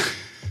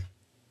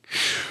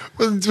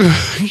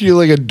You're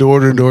like a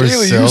door-to-door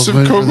daily use of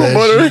salesman for cocoa that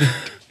butter? shit.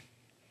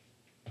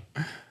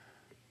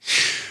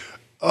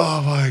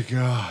 Oh my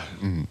god.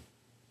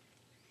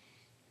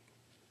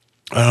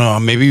 I don't know.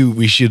 Maybe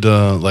we should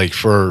like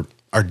for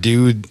our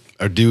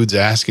dudes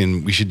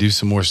asking, we should do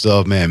some more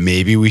stuff, man.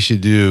 Maybe we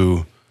should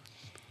do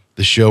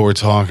the show we're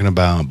talking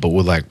about, but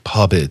with like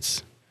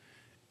puppets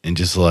and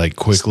just like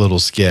quick little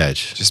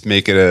sketch. Just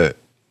make it a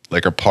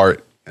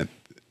part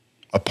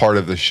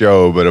of the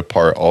show, but a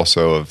part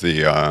also of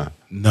the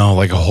No,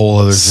 like a whole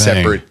other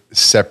thing.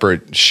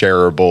 separate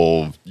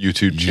shareable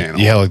YouTube channel.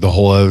 Yeah, like the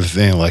whole other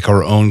thing, like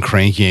our own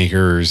Crank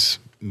Yankers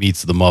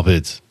meets the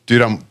Muppets.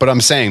 Dude,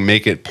 I'm saying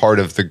make it part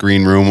of the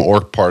green room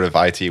or part of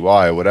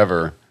ITY,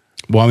 whatever.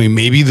 Well, I mean,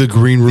 maybe the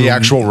green room. The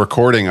actual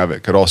recording of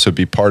it could also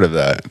be part of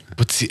that.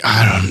 But see,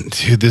 I don't,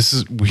 dude. This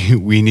is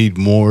we need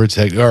more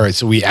tech. All right,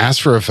 so we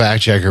asked for a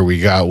fact checker. We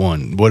got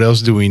one. What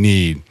else do we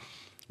need?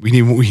 We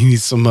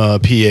need some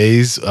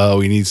PAs.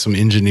 We need some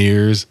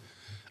engineers.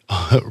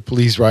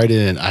 Please write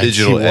in.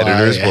 Digital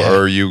editors.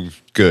 Or are you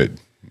good?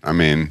 I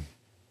mean,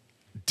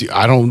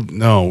 I don't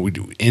know. We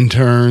do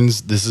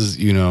interns. This is,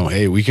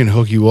 hey, we can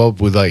hook you up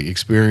with like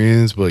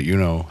experience, but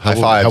high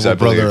fives, help a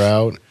brother believe.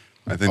 out.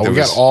 I think we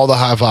got all the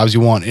high fives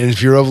you want, and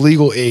if you're of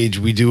legal age,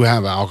 we do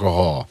have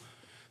alcohol.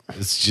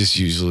 It's just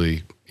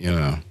usually,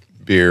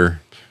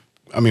 beer.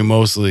 I mean,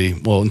 mostly,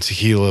 and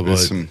tequila,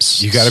 but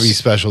you got to be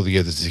special to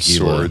get the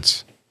tequila.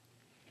 Swords.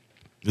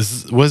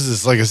 Was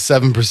this like a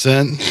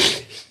 7%?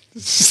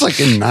 This is like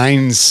a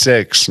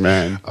 9.6,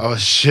 man. Oh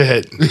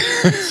shit!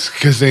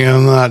 Because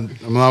I'm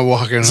not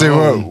walking Say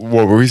home.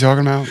 what were we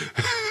talking about?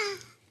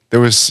 There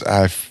was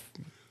it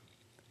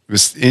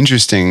was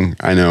interesting.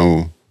 I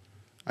know.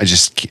 I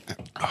just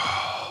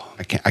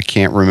I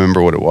can't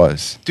remember what it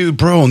was. Dude,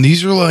 bro, and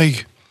these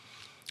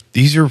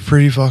are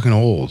pretty fucking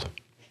old.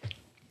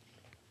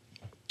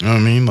 You know what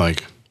I mean?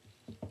 Like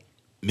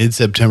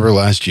mid-September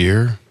last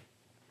year.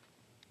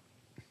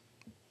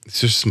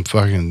 It's just some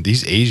fucking,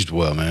 these aged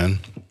well, man.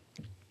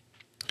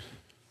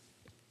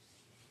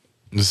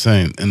 I'm just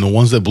saying. And the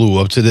ones that blew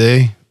up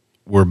today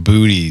were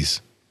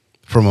booties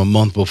from a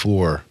month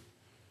before.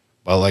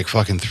 By like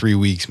fucking 3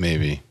 weeks,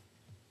 maybe.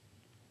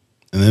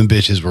 And then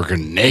bitches were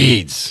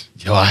grenades.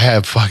 Yo, I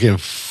had fucking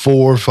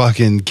 4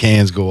 fucking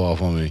cans go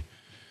off on me.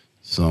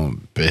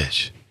 Some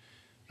bitch.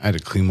 I had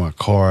to clean my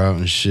car out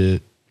and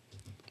shit.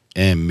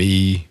 And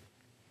me.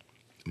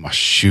 My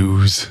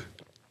shoes.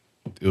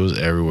 It was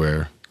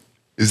everywhere.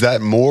 Is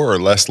that more or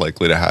less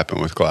likely to happen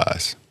with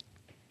glass?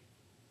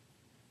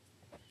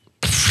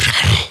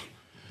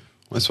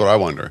 That's what I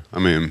wonder. I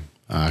mean,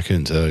 I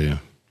couldn't tell you.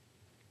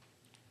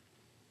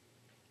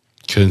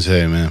 Couldn't tell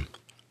you, man.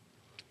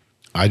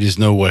 I just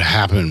know what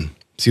happened.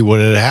 See, what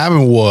had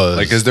happened was...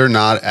 like, is there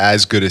not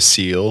as good a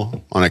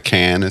seal on a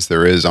can as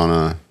there is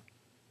on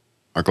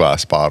a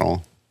glass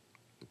bottle?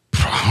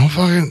 I don't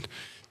fucking...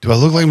 Do I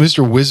look like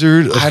Mr.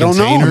 Wizard of I don't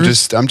know.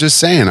 containers? I'm just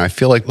saying. I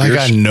feel like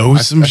I know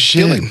some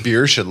shit. I feel like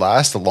beer should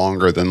last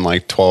longer than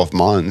like 12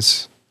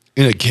 months.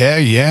 In a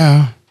keg,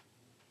 yeah.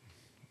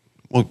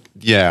 Well,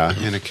 yeah,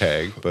 in a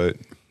keg, but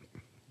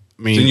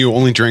I mean, didn't you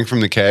only drink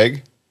from the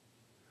keg?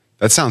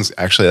 That sounds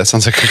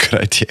like a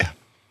good idea.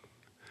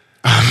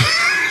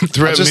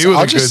 threaten me with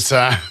a good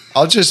time.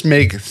 I'll just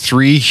make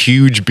 3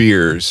 huge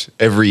beers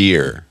every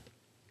year,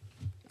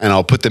 and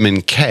I'll put them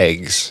in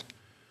kegs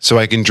so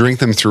I can drink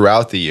them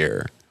throughout the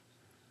year,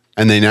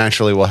 and they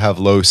naturally will have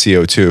low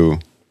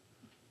CO2.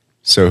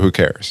 So who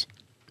cares?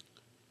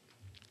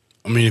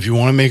 I mean, if you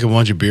want to make a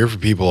bunch of beer for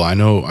people, I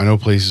know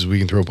places we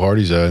can throw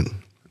parties at.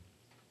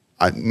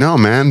 No,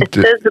 man. It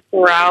says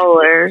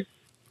growlers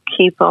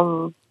keep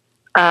them.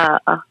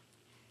 The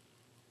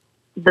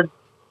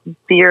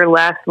beer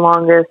lasts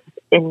longest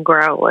in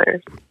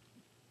growlers.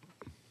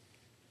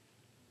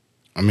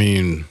 I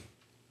mean,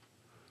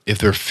 if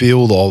they're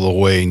filled all the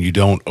way and you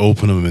don't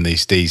open them and they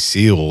stay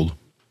sealed.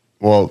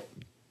 Well,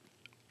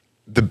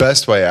 the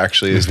best way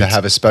actually is to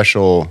have a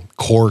special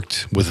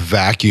corked with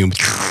vacuum.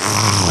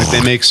 Like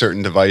they make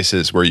certain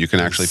devices where you can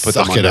actually put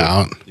them under,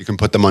 out. You can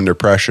put them under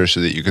pressure so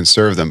that you can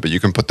serve them, but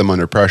you can put them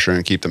under pressure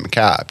and keep them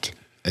capped.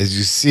 As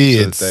you see,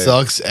 it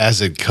sucks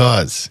as it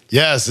cuts.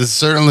 Yes, it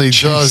certainly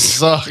does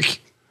suck.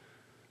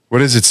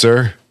 What is it,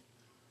 sir?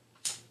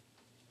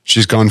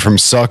 She's gone from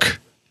suck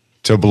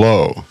to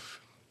blow.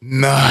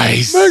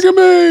 Nice. Mega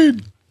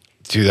Maid.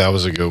 Dude, that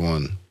was a good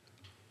one.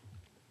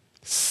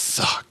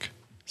 Suck.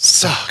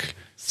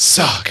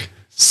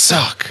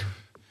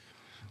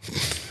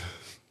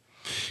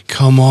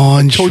 Come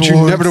on, I told you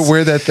never to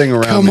wear that thing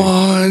around Come me.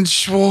 on,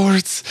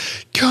 Schwartz.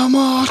 Come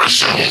on.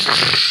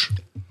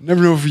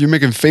 Never know if you're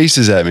making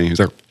faces at me. He's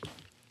like,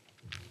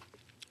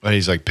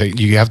 He's like,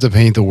 you have to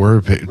paint the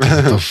word.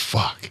 What the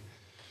fuck?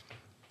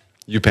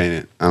 you paint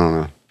it. I don't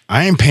know.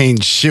 I ain't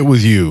painting shit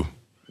with you.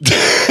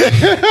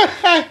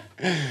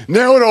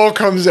 Now it all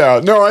comes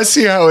out. No, I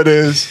see how it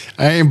is.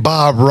 I ain't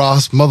Bob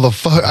Ross,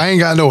 motherfucker. I ain't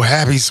got no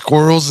happy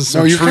squirrels and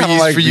some No, you're trees kind of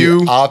like for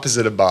you. the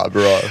opposite of Bob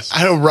Ross.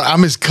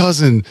 I'm his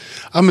cousin.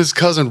 I'm his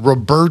cousin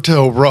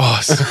Roberto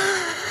Ross.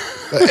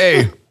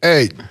 hey,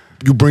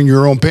 you bring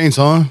your own paints,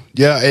 huh?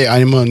 Yeah. Hey,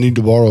 I'm gonna need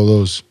to borrow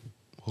those.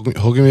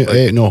 Hook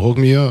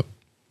me up.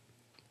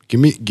 Give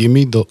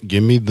me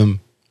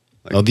them.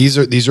 Like, no,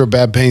 these are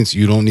bad paints.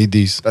 You don't need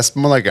these. That's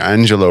more like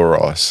Angelo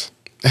Ross.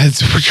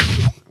 That's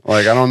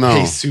Like, I don't know.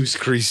 Jesus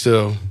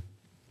Cristo.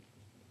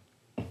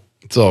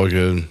 It's all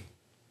good.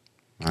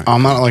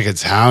 I'm not like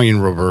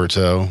Italian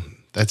Roberto.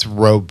 That's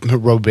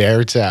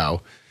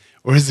Roberto.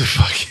 What is the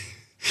fucking?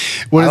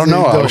 I don't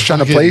know. I was trying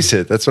to place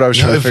it. That's what I was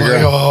trying to figure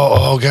out.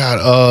 Oh God.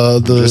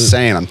 I'm just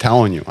saying. I'm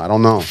telling you. I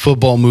don't know.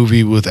 Football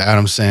movie with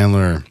Adam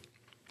Sandler,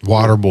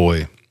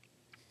 Waterboy.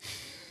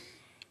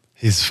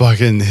 His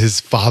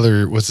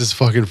father. What's his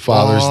fucking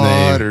father's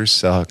name? Water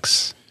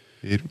sucks.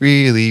 It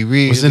really,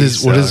 really.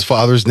 What is his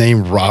father's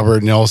name?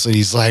 Robert Nelson.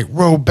 He's like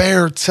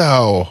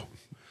Roberto,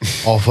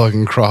 all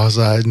fucking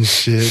cross-eyed and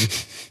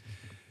shit.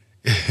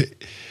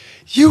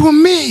 You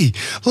and me,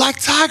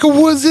 like Tiger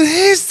Woods and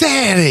his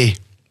daddy.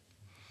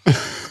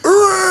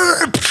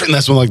 And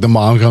that's when like the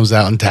mom comes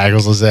out and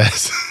tackles his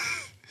ass,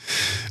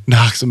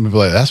 knocks him and be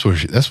like, that's where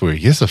he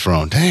gets it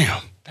from.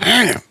 Damn.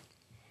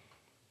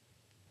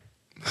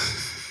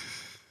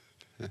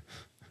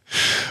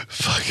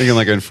 Thinking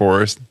like in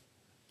Forrest.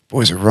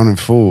 Boys are running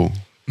full.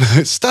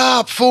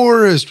 Stop,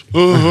 Forrest.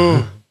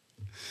 The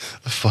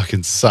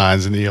fucking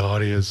signs in the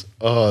audience.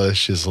 Oh, that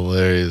shit's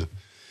hilarious.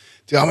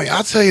 Dude, I mean,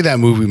 I'll tell you that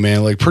movie,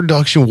 man, like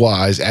production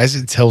wise, as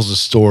it tells the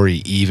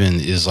story,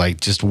 even is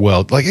like just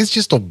it's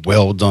just a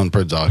well done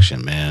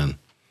production, man.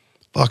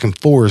 Fucking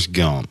Forrest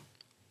Gump.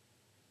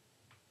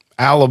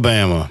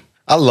 Alabama.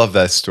 I love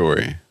that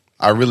story.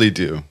 I really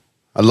do.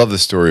 I love the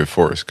story of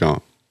Forrest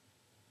Gump.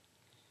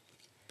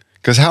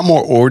 Because how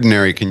more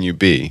ordinary can you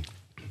be?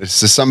 It's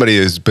just somebody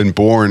who's been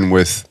born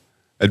with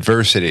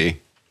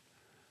adversity,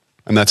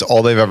 and that's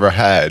all they've ever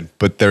had,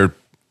 but they're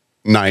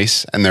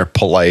nice and they're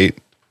polite,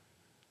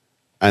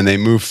 and they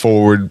move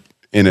forward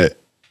in an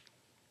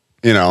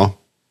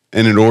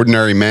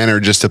ordinary manner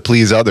just to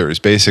please others,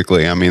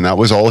 basically. I mean, that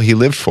was all he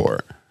lived for.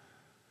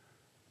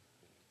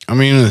 I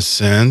mean, in a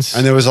sense.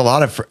 And there was a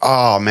lot of,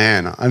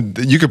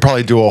 you could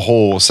probably do a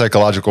whole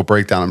psychological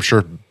breakdown. I'm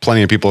sure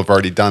plenty of people have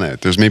already done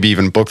it. There's maybe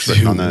even books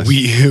written on this.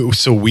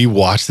 We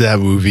watched that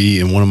movie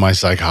in one of my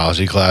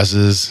psychology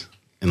classes.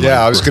 And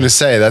I was going to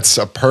say, that's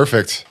a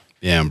perfect.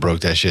 Yeah, and broke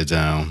that shit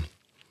down.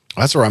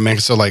 That's where I mean,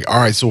 so like, all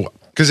right, so.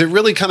 Because it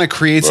really kind of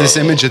creates this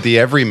image of the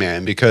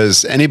everyman,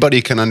 because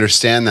anybody can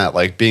understand that,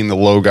 like being the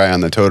low guy on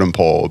the totem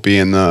pole,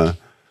 being the.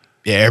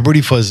 Yeah, everybody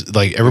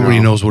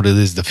knows what it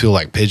is to feel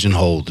like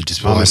pigeonholed. To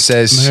just feel Mama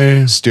says,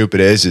 man, stupid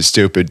is as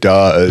stupid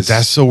does. But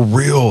that's so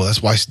real.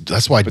 That's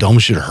why dumb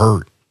shit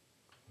hurt.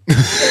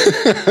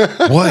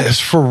 What?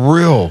 It's for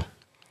real.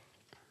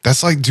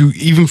 That's like, dude,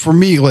 even for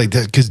me, like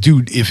that, because,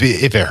 dude, if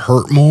it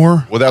hurt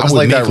more. Well, that was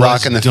like that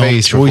rock in the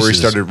face before he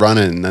started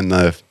running, and then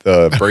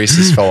the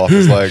braces fell off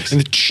his legs.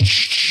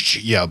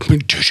 Yeah, fucking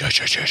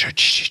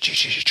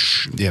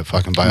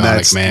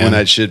Bionic Man. When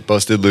that shit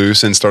busted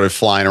loose and started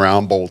flying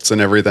around, bolts and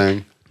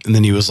everything. And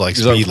then he was like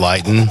speed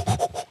lighting.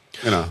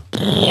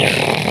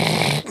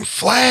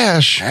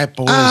 Flash. That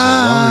boy is a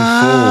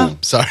running fool.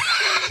 Sorry.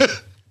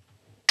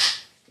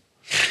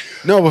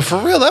 No, but for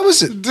real, that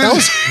was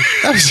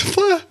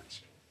Flash.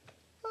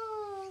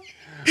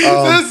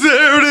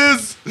 There it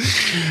is.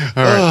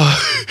 All right.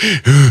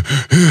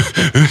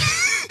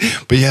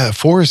 But yeah,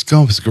 Forrest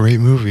Gump is a great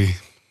movie.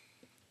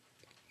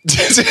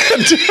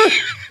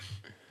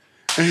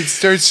 And it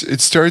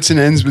starts and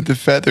ends with the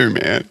feather,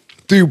 man.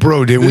 Dude,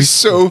 bro, didn't we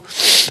start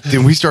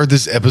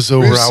this episode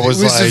where I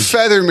was like, it was the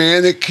feather,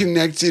 man, that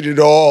connected it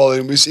all.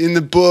 It was in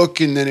the book,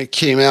 and then it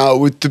came out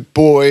with the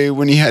boy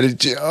when he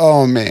had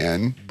oh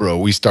man. Bro,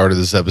 we started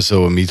this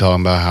episode with me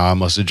talking about how I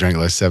must have drank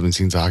like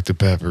 17 Dr.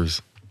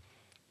 Peppers.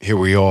 Here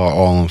we are,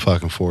 all in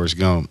fucking Forrest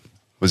Gump.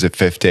 Was it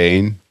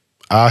 15?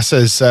 I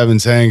said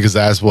 17 because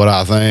that's what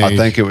I think. I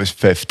think it was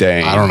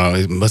 15. I don't know.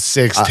 It was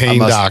 16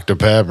 Dr.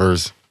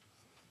 Peppers.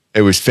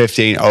 It was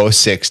 15. Oh,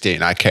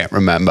 16. I can't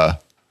remember.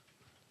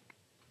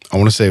 I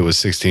want to say it was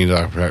 16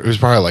 Dr. Pepper. It was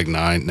probably like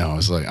 9. No, it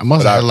was like, I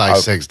must have had like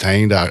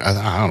 16 Dr. I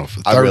don't know.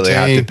 13. I really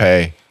have to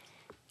pay.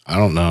 I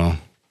don't know.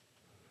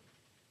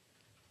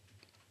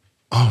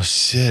 Oh,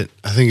 shit.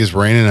 I think it's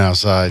raining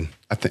outside.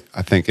 I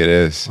think it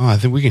is. Oh, I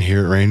think we can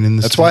hear it raining in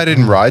the That's why I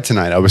didn't ride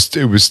tonight. It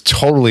was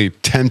totally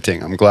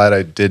tempting. I'm glad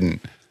I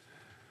didn't.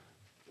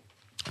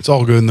 It's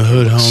all good in the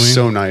hood, homie.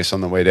 So nice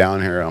on the way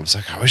down here. I was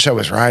like, I wish I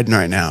was riding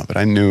right now, but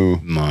I knew.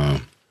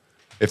 No.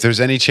 if there's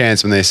any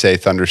chance when they say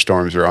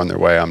thunderstorms are on their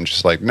way, I'm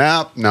just like,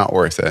 nah, not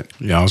worth it.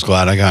 Yeah, I was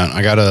glad I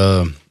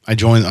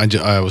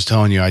was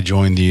telling you, I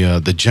joined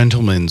the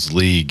Gentlemen's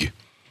League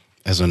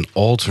as an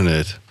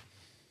alternate.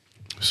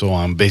 So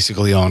I'm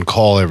basically on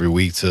call every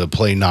week to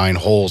play 9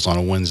 holes on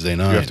a Wednesday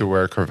night. You have to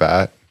wear a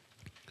cravat.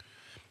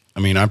 I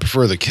mean, I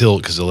prefer the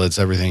kilt because it lets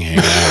everything hang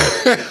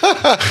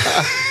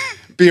out.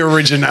 Be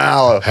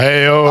original.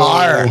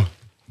 Hey-o.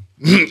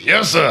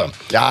 Yes, sir.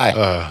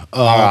 Yeah.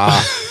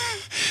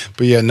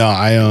 But yeah, no,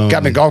 I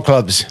Got me golf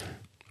clubs.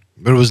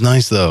 But it was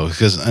nice though,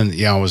 because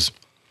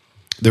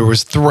there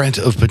was threat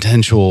of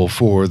potential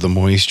for the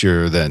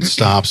moisture that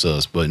stops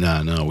us, but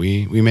no,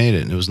 we made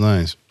it and it was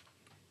nice.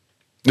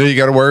 No, you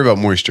got to worry about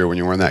moisture when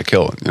you're wearing that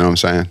kilt. You know what I'm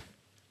saying?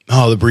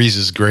 Oh, the breeze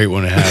is great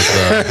when it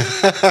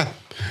has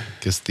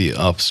just the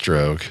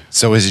upstroke.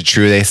 So is it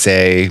true they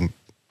say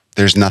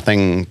there's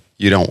nothing,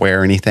 you don't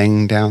wear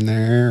anything down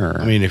there?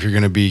 Or? I mean, if you're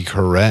going to be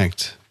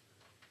correct,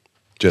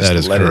 just that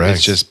is let correct.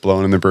 It's just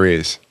blowing in the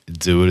breeze.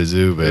 Do what it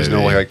do, baby. There's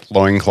no like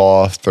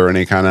loincloth or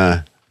any kind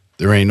of...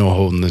 There ain't no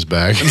holding this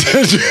back.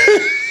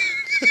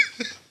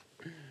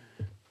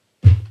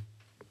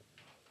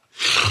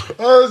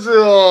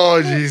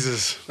 Oh,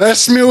 Jesus.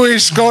 That's me,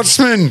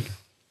 Scotsman.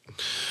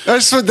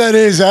 That's what that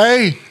is,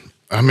 eh?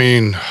 I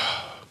mean,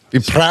 be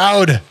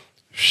proud.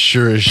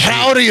 Sure as shit.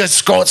 Proud of you,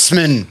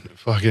 Scotsman.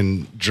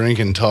 Fucking drink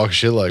and talk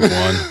shit like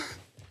one.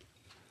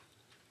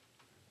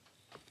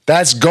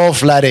 That's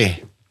golf,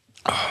 laddie.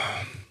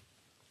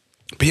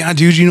 But yeah,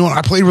 dude, you know what?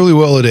 I played really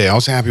well today. I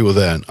was happy with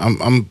that.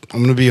 I'm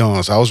gonna be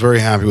honest. I was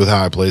very happy with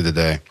how I played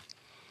today.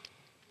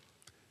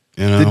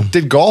 You know,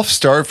 did golf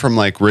start from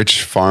like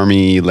rich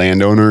farmy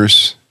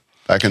landowners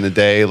back in the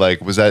day?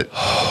 Like, was that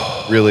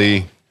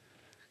really?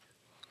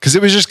 Because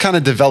it was just kind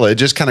of developed. It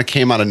just kind of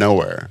came out of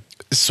nowhere.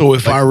 So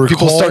if I recall,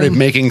 people started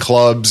making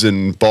clubs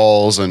and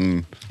balls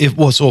and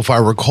so if I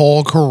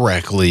recall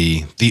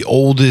correctly, the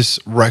oldest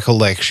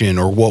recollection,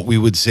 or what we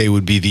would say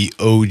would be the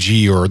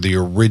OG or the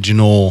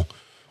original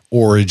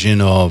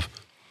origin of,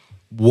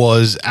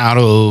 was out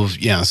of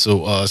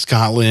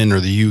Scotland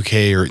or the UK,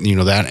 or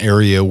that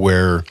area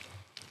where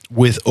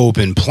with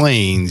open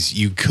plains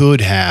you could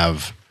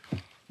have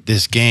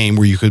this game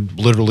where you could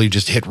literally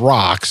just hit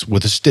rocks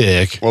with a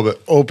stick. Well, the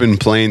open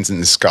plains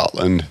in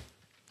Scotland,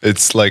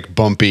 it's like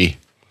bumpy.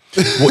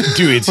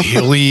 Dude, it's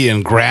hilly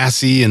and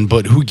grassy,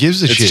 but who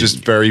gives a shit? It's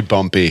just very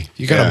bumpy.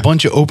 You got a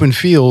bunch of open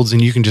fields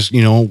and you can just,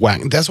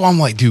 whack. That's why I'm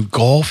like, dude,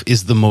 golf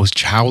is the most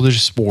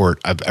childish sport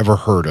I've ever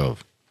heard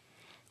of.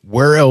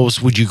 Where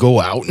else would you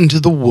go out into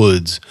the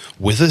woods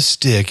with a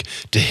stick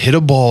to hit a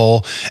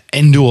ball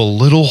into a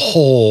little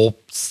hole,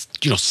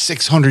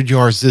 600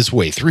 yards this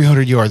way,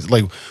 300 yards?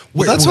 Like,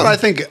 that's what I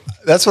think.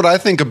 That's what I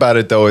think about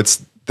it, though.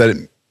 It's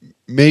that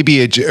maybe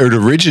it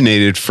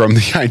originated from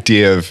the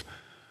idea of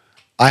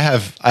I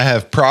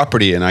have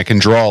property and I can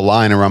draw a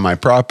line around my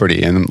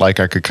property, and like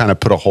I could kind of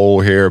put a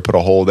hole here, put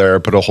a hole there,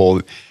 put a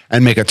hole,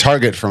 and make a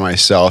target for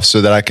myself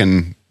so that I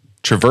can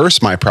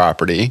traverse my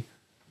property.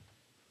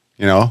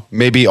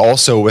 Maybe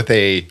also with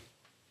a,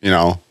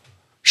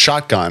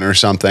 shotgun or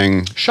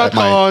something.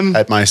 Shotgun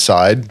at my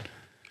side.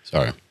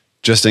 Sorry.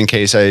 Just in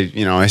case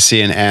I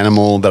see an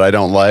animal that I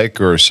don't like,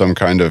 or some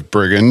kind of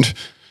brigand,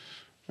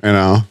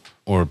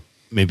 Or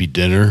maybe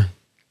dinner.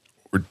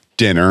 Or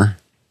dinner.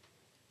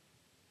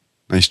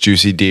 Nice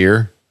juicy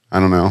deer.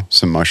 I don't know.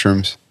 Some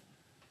mushrooms.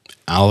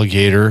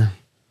 Alligator.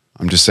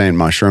 I'm just saying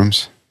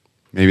mushrooms.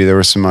 Maybe there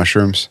were some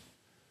mushrooms.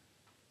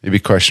 Maybe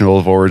questionable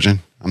of origin.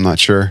 I'm not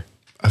sure.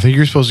 I think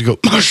you're supposed to go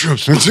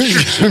mushrooms.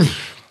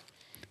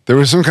 There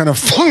was some kind of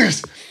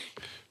fungus.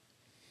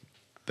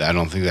 I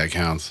don't think that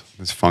counts.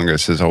 This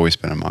fungus has always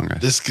been among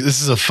us. This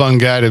is a fun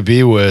guy to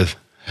be with.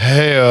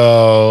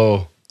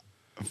 Hey-o.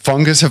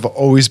 Fungus have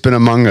always been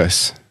among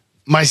us.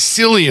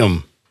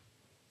 Mycelium.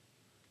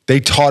 They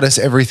taught us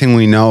everything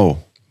we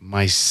know.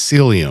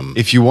 Mycelium.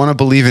 If you want to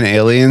believe in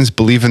aliens,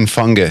 believe in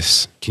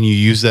fungus. Can you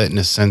use that in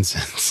a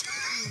sentence?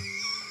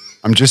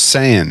 I'm just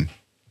saying.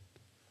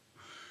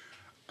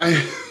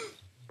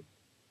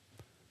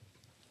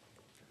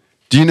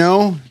 Do you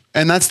know?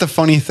 And that's the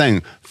funny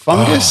thing.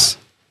 Fungus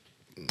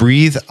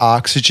breathe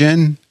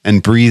oxygen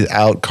and breathe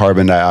out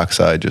carbon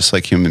dioxide just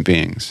like human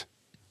beings.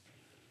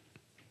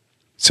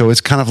 So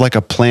it's kind of like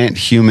a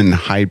plant-human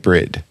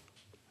hybrid.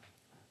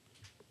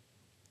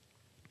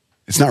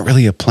 It's not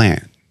really a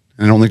plant.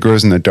 And it only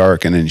grows in the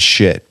dark and in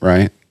shit,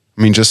 right?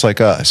 I mean, just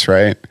like us,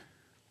 right?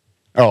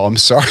 Oh, I'm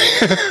sorry.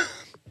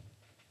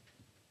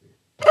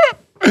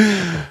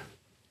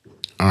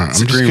 All right, I'm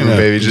just gonna,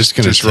 baby. Just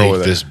gonna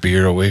take this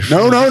beer away from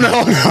No,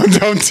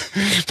 don't.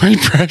 My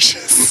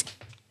precious.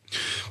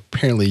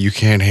 Apparently, you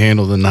can't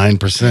handle the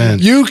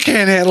 9%. You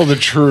can't handle the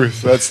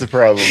truth. That's the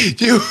problem.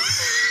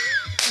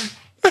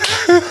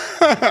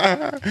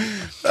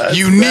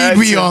 You need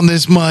me on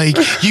this mic.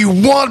 You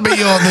want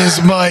me on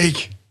this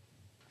mic.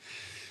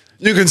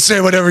 You can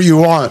say whatever you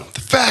want.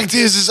 The fact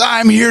is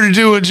I'm here to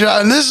do a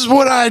job, and this is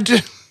what I do.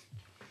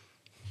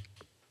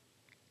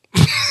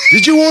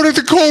 Did you order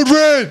the Code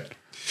Red?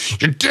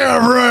 You're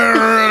damn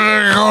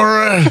right. Code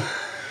Red.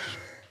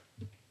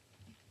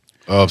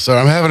 Oh, sorry,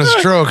 I'm having a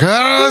stroke.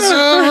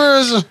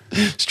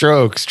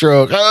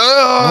 Stroke.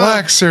 Oh.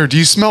 Relax, sir. Do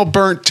you smell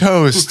burnt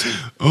toast?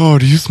 Oh,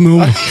 do you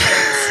smell?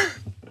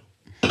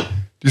 Do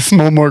you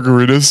smell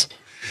margaritas?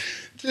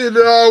 Dude,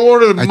 I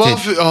wanted a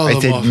muffin. I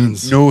The said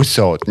muffins. no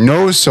salt.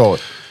 No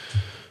salt.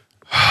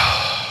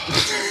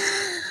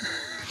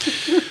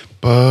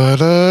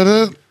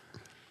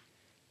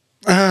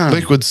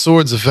 Liquid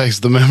swords affects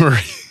the memory.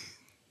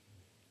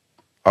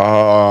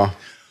 Uh,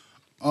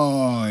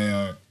 Oh,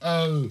 yeah.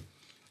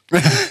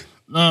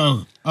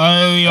 No.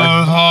 I'm your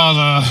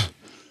father.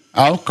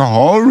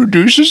 alcohol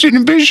reduces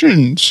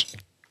inhibitions.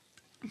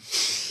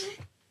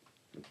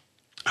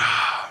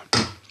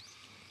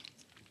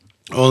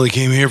 Only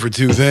came here for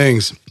two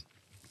things.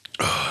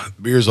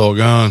 Beer's all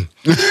gone.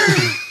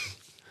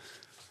 I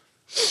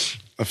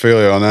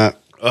feel you on that.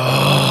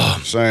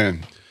 I'm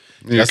saying.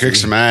 You gotta kick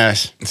some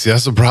ass. See,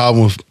 that's the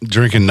problem with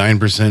drinking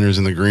 9%ers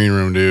in the green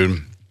room, dude.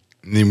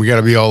 And then we got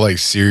to be all like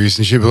serious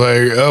and shit. Be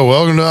like, oh,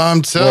 welcome to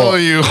I'm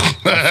telling you.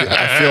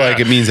 I feel like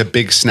it means a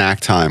big snack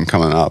time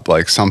coming up,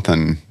 like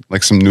something,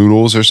 like some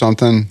noodles or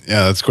something.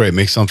 Yeah, that's great.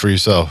 Make something for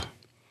yourself.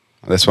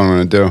 That's what I'm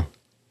gonna do.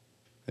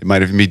 It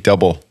might even be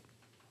double.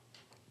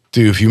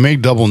 Dude, if you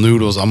make double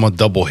noodles, I'm going to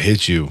double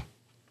hit you.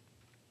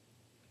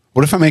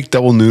 What if I make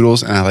double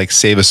noodles and I like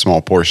save a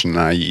small portion and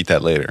I eat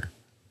that later?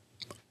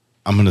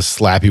 I'm going to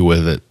slap you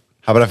with it.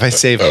 How about if I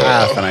save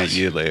half and I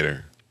eat it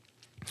later?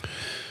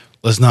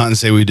 Let's not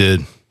say we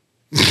did.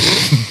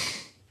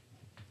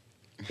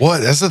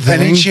 What? That's the thing.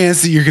 Any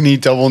chance that you're gonna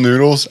eat double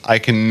noodles? I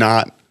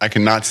cannot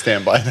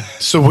stand by that.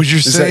 So what you're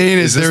saying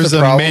is this there's the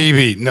a problem?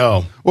 maybe.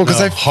 No. Well, because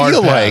No. I Hard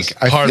feel pass.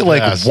 like Hard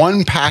pass.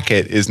 one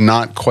packet is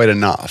not quite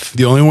enough.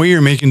 The only way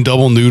you're making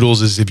double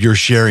noodles is if you're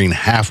sharing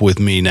half with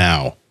me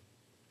now.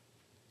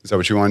 Is that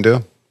what you want to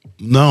do?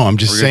 No, I'm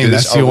just We're gonna saying do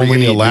that's this? the Are we only gonna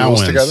eat noodles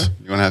allowance. together?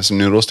 You want to have some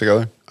noodles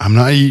together? I'm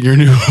not eating your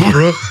noodle,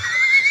 bro.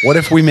 What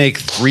if we make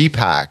 3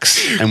 packs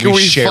and Can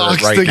we share it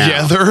fox right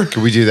together? now?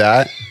 Can we do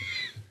that?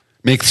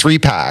 Make 3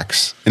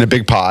 packs in a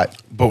big pot.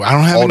 But I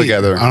don't have All any,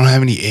 together. I don't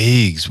have any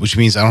eggs, which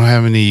means I don't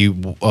have any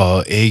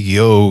egg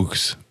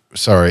yolks.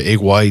 Sorry, egg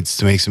whites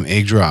to make some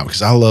egg drop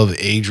because I love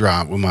egg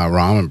drop with my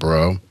ramen,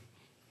 bro.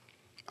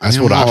 That's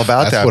I'm what all I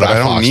about that's that, what but I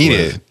don't fox need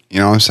with. it. You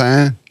know what I'm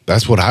saying?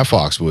 That's what I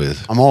fox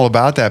with. I'm all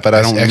about that, but I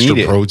That's don't extra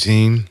need it.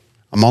 protein,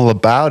 I'm all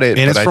about it.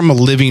 and it's but from a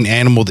living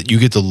animal that you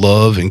get to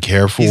love and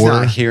care for. He's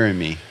not hearing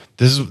me.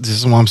 This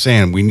is what I'm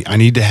saying. I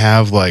need to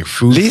have like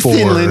food Listen,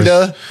 for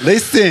Linda.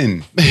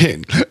 Listen.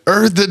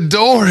 Earth the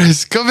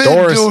Doris. Come in,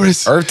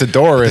 Doris. Earth to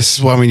Doris. This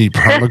is why we need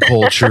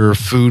permaculture,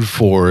 food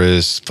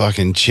forests,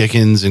 fucking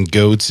chickens and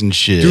goats and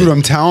shit. Dude,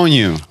 I'm telling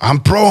you. I'm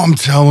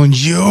telling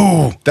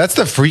you. That's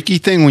the freaky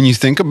thing when you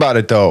think about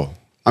it, though.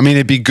 I mean,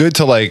 it'd be good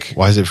to like.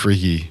 Why is it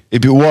freaky?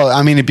 It'd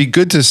be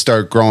good to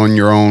start growing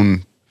your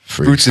own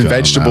fruits and come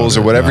vegetables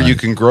out or whatever of you line.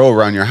 can grow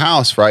around your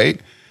house, right?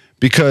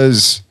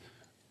 Because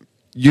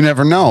you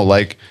never know.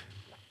 Like,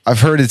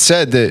 I've heard it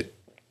said that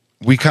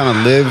we kind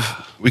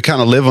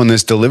of live on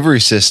this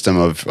delivery system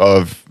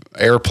of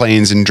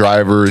airplanes and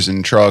drivers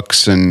and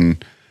trucks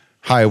and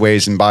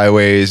highways and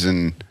byways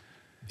and.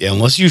 Yeah,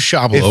 unless you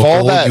shop If all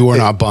local, that- you are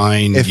not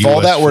buying. If US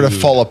all that were to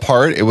food. fall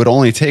apart, it would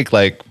only take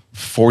like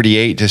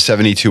 48 to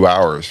 72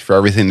 hours for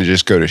everything to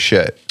just go to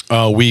shit.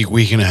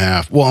 week and a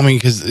half. Well, I mean,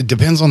 because it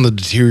depends on the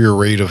deteriorate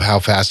rate of how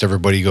fast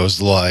everybody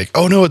goes. Like,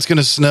 oh no, it's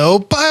gonna snow.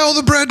 Buy all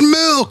the bread and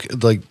milk.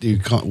 Like,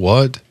 dude,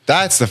 what?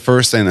 That's the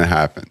first thing that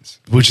happens,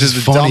 Which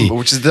is funny.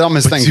 which is the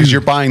dumbest But thing because dude-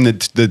 you're buying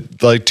the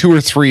like 2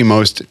 or 3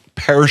 most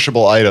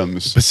perishable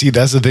items. But see,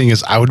 that's the thing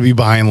is, I would be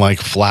buying like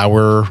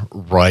flour,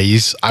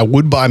 rice. I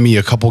would buy me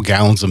a couple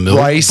gallons of milk.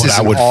 Rice but is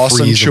I an would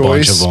awesome freeze a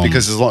bunch of choice them.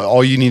 because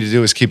all you need to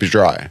do is keep it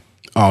dry.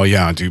 Oh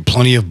yeah, dude,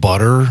 plenty of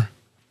butter,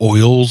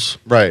 oils.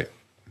 Right.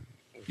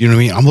 You know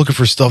what I mean? I'm looking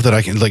for stuff that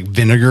I can like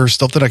vinegar,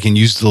 stuff that I can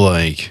use to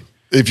like.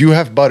 If you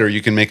have butter,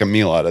 you can make a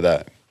meal out of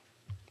that.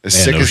 As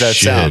Man, sick no as that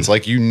shit. sounds,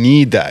 like you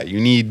need that. You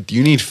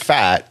need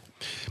fat.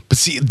 But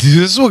see, dude,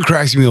 this is what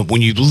cracks me up.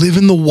 When you live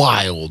in the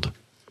wild,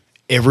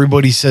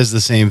 everybody says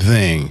the same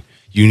thing.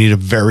 You need a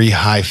very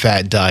high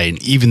fat diet.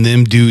 And even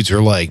them dudes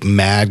are like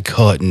mad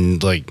cut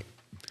and like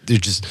they're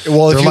just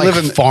Well, if they're you like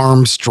live in-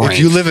 farm strength. If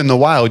you live in the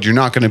wild, you're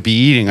not going to be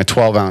eating a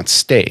 12-ounce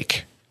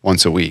steak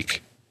once a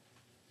week.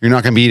 You're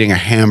not going to be eating a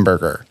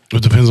hamburger.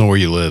 it depends on where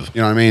you live.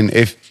 You know what I mean?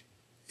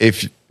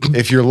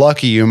 If you're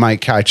lucky, you might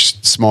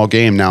catch small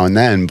game now and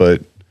then,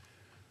 but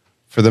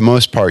for the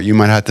most part, you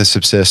might have to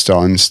subsist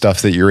on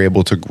stuff that you're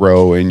able to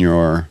grow in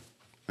your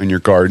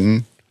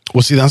garden.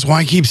 Well, see, that's why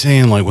I keep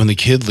saying, like, when the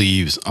kid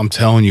leaves, I'm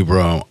telling you,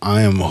 bro,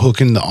 I am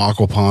hooking the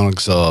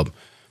aquaponics up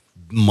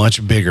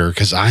much bigger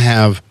because I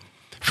have,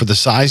 for the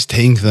size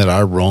tank that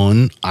I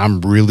run,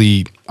 I'm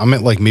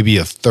at like maybe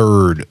a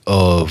third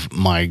of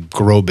my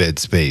grow bed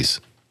space.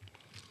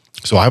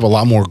 So I have a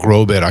lot more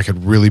grow bed I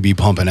could really be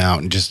pumping out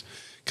and just,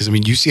 because, I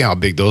mean, you see how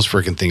big those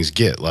freaking things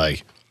get.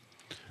 Like,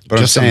 But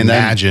just I'm saying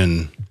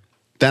imagine.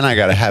 then I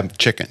got to have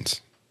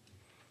chickens,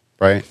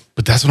 right?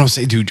 But that's what I'm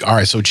saying, dude. All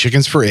right, so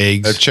chickens for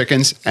eggs.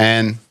 Chickens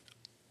and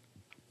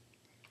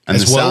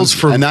As this well as sounds-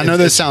 for- and I know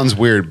this sounds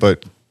weird,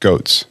 but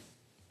goats.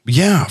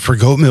 Yeah, for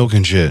goat milk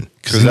and shit.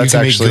 Because that's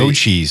actually goat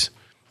cheese.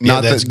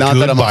 Not that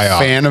I'm a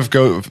fan of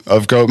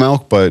goat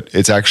milk, but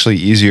it's actually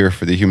easier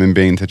for the human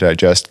being to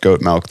digest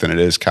goat milk than it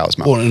is cow's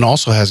milk. Well, and it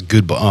also has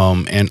good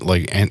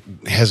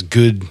has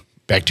good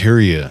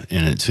bacteria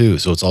in it too,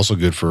 so it's also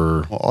good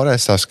for. Well, all that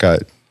stuff's got.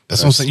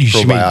 That's what I'm saying. You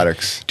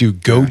probiotics.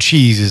 Dude, goat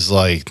cheese is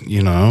like,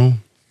 you know,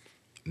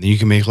 you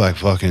can make like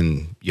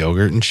fucking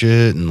yogurt and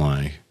shit, and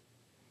like,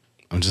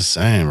 I'm just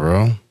saying,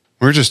 bro.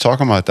 We were just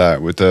talking about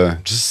that with the.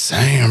 Just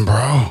saying,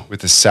 bro.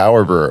 With the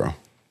sour brew.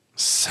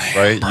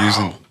 Saying, right?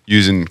 Bro.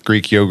 Using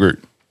Greek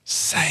yogurt.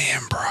 Saying,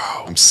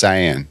 bro. I'm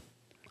saying.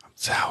 I'm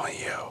telling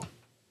you.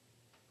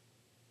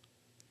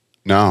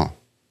 No.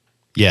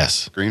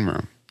 Yes. Green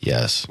room.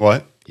 Yes.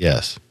 What?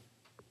 Yes.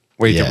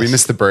 Wait, yes. Did we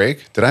miss the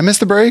break? Did I miss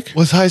the break?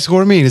 What's high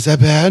score mean? Is that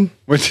bad?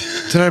 What?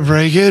 Did I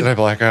break it? Did I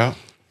black out?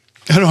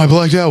 I don't know. I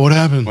blacked out. What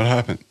happened? What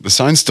happened? The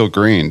sign's still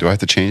green. Do I have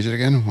to change it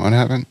again? What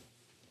happened?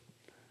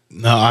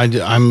 No,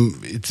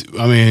 it's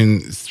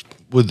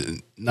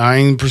with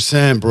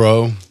 9%,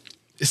 bro.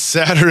 It's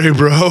Saturday,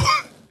 bro.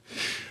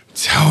 I'm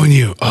telling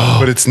you. Oh.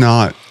 But it's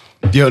not.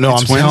 Yo, no,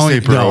 it's I'm Wednesday, telling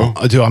you, bro.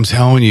 No, dude, I'm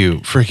telling you,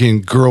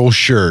 freaking girl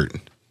shirt,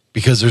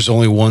 because there's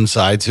only one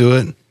side to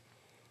it,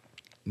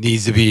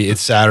 needs to be,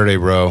 it's Saturday,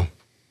 bro.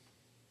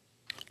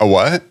 A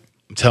what?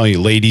 I'm telling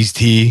you, ladies'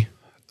 tee.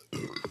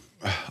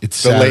 It's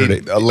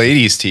Saturday. A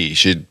ladies' tee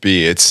should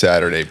be, it's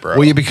Saturday, bro.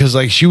 Well, yeah, because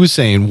like she was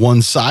saying,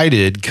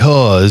 one-sided,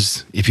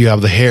 because if you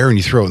have the hair and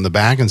you throw it in the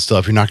back and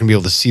stuff, you're not going to be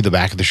able to see the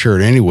back of the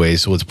shirt anyway,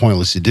 so it's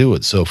pointless to do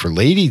it. So for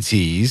lady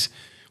tees,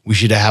 we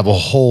should have a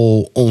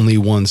whole only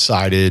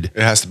one-sided.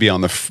 It has to be on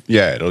the,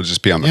 it'll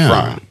just be on the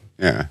front.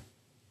 Yeah.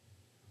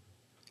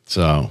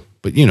 So,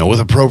 but you know, with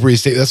appropriate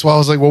state, that's why I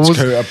was like, what was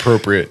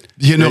appropriate?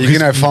 You know, you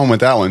can have fun with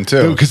that one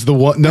too. Because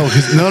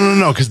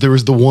because there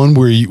was the one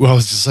where I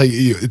was just like,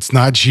 it's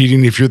not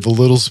cheating if you're the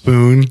little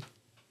spoon.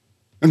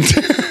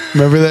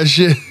 Remember that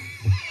shit?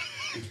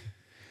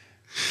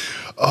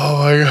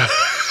 Oh my God.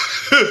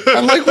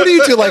 I'm like, what do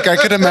you do? Like, I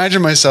could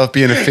imagine myself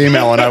being a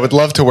female and I would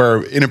love to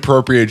wear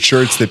inappropriate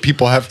shirts that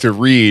people have to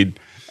read.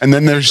 And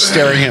then they're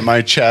staring at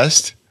my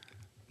chest.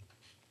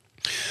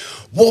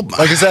 Well,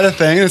 like, is that a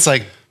thing? It's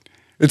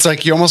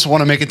like you almost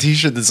want to make a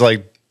t-shirt that's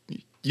like,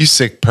 you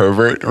sick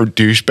pervert or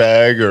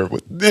douchebag or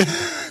what?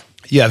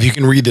 Yeah, if you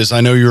can read this,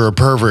 I know you're a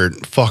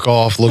pervert. Fuck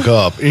off, look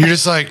up. And you're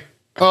just like,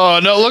 oh,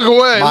 no, look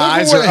away. My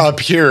eyes are up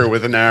here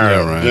with an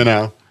arrow, right. You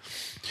know?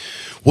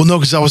 Well, no,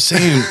 because I was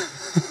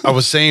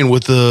saying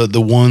with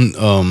the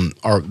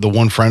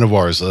one friend of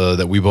ours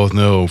that we both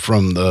know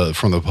from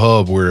the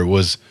pub where it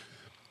was,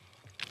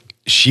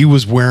 she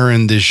was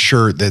wearing this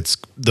shirt that's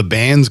the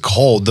band's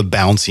called the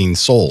Bouncing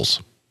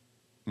Souls.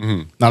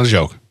 Mm-hmm. Not a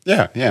joke.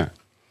 Yeah.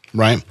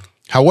 Right.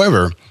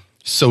 However,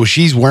 so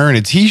she's wearing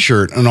a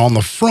t-shirt and on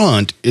the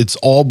front it's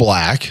all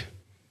black,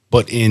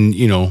 but in,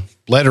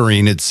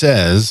 lettering it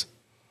says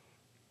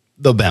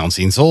the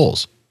Bouncing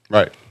Souls.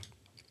 Right.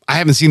 I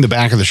haven't seen the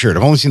back of the shirt.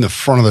 I've only seen the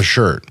front of the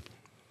shirt.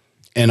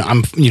 And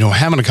I'm,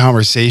 having a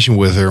conversation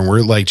with her and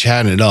we're like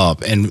chatting it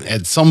up. And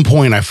at some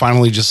point I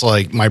finally just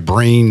like, my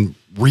brain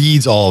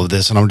reads all of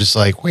this and I'm just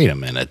like, wait a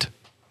minute.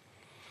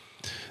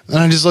 And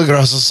I just look at her,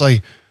 I was just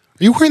like,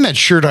 are you wearing that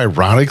shirt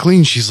ironically?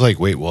 And she's like,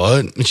 wait,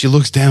 what? And she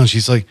looks down,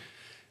 she's like,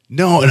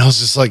 no. And I was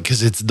just like,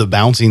 because it's the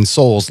Bouncing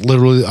Souls.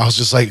 Literally, I was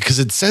just like, because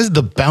it says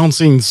the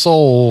Bouncing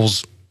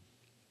Souls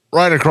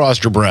right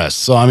across your breast.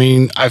 So, I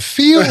mean, I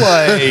feel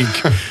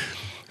like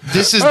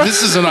this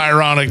is an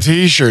ironic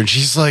t-shirt.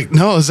 She's like,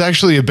 no, it's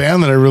actually a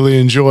band that I really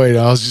enjoyed.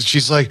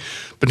 She's like,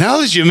 but now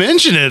that you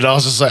mention it, I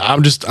was just like,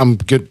 I'm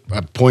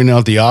pointing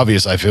out the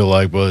obvious, I feel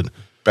like, but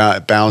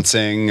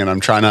bouncing and I'm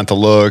trying not to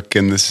look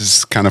and this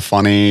is kind of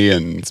funny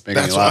and it's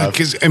making me laugh.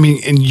 Because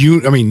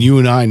you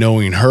and I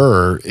knowing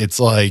her, it's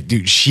like,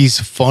 dude, she's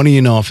funny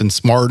enough and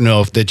smart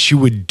enough that she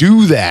would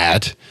do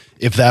that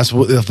if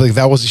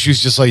that was, she was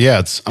just like,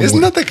 yeah,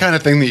 isn't that the kind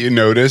of thing that you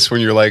notice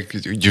when you're like,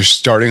 you're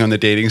starting on the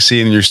dating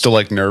scene and you're still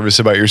like nervous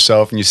about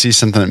yourself and you see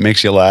something that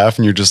makes you laugh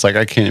and you're just like,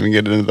 I can't even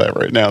get into that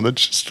right now.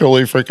 That's just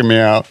totally freaking me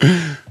out.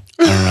 I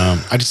don't know.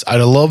 I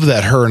love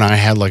that her and I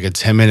had like a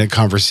 10-minute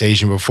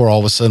conversation before all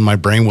of a sudden my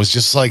brain was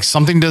just like,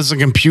 something doesn't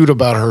compute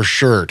about her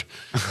shirt.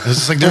 It's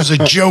just like, there's a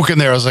joke in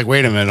there. I was like,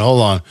 wait a minute,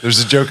 hold on.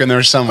 There's a joke in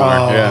there somewhere.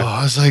 Yeah.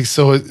 I was like,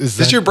 so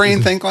does your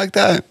brain think like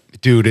that?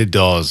 Dude, it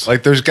does.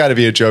 Like there's got to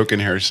be a joke in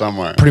here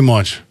somewhere. Pretty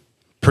much.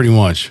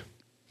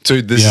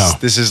 So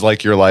this is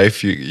like your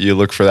life. You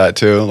look for that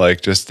too?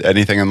 Like just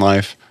anything in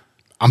life?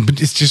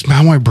 It's just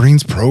how my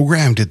brain's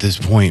programmed at this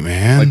point,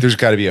 man. Like there's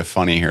got to be a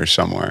funny here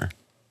somewhere.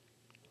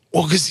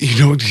 Well,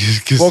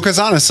 because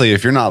honestly,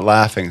 if you're not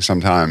laughing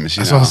sometimes,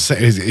 that's what I was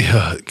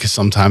saying. Because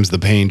sometimes the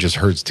pain just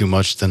hurts too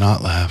much to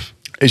not laugh.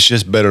 It's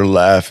just better to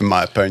laugh, in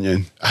my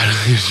opinion.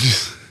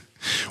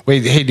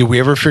 Wait, hey, did we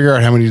ever figure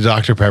out how many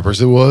Dr.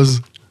 Peppers it was?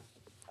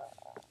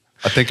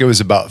 I think it was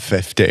about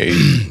 50.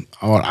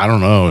 Oh, I don't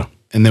know.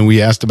 And then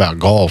we asked about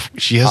golf.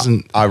 She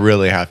hasn't. I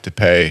really have to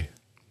pay.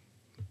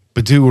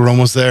 But dude, we're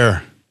almost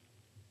there.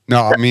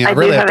 No, I mean, I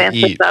really have to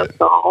eat.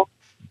 Golf.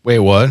 Wait,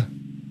 what?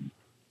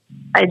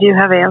 I do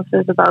have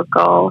answers about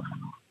golf.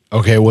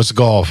 Okay, what's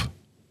golf?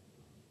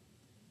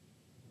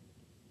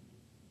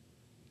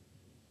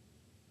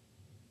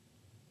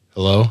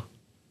 Hello?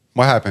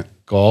 What happened?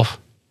 Golf?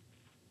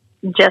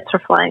 Jets are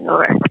flying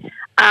over.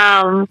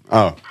 Oh,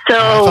 So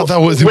I thought that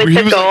was with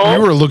the we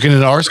goal, were looking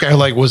at our sky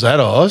like, was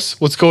that us?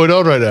 What's going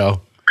on right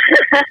now?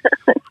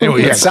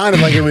 Anyway, it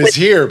sounded like it was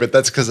here, but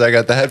that's because I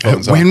got the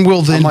headphones on. when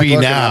will then I'm, like, be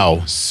looking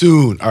now?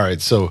 Soon. All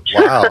right, so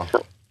Wow.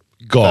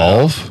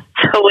 golf.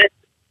 so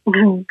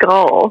with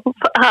golf, With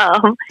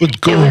it was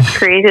golf.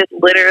 created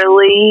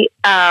literally.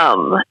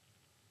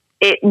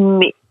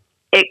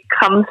 It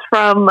comes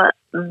from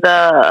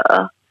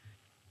the.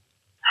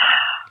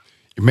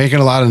 You're making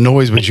a lot of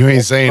noise, but you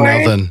ain't saying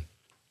Word? nothing.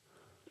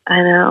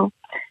 I know.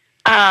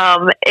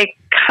 It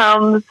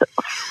comes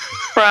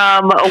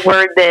from a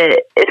word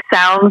that it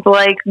sounds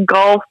like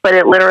golf, but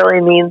it literally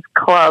means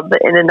club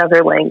in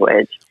another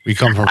language. We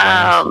come from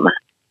France.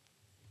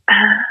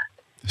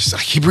 I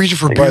keep reaching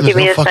for beer. Give There's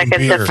me no a fucking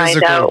second to beer. find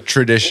Physical out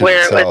tradition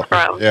where it was itself.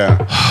 from. Yeah.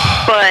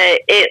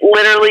 But it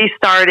literally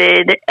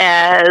started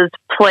as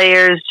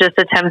players just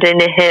attempting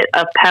to hit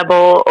a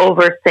pebble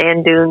over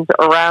sand dunes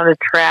around a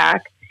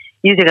track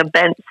using a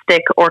bent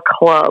stick or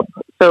club.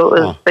 So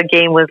it was, the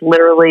game was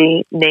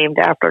literally named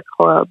after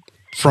club.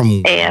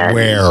 From And-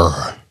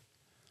 where?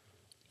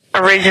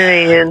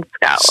 Originated in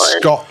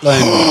Scotland.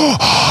 Scotland.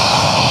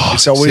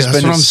 It's always See,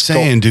 that's been what I'm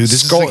saying, dude.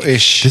 This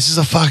Scottish. This is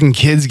a fucking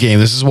kids game.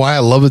 This is why I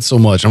love it so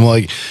much. I'm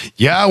like,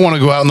 yeah, I want to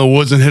go out in the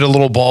woods and hit a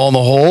little ball in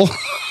the hole.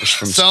 It's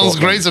from Sounds Scotland.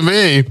 great to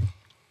me.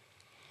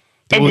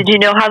 And did you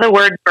know how the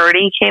word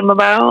birdie came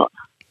about?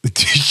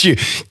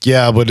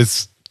 Yeah, but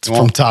it's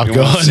from Top You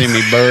wanna Gun. see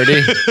me,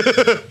 birdie?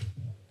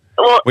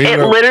 Well, it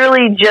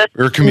literally just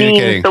we were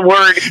communicating. means the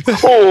word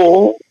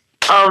cool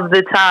of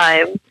the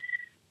time.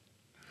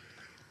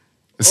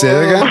 Say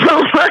it again.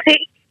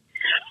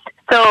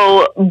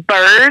 So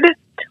bird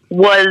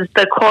was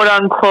the quote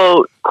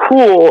unquote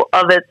cool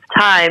of its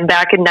time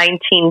back in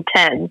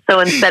 1910. So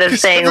instead of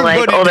saying like,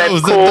 Everybody oh, that's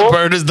knows cool, that the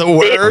bird is the they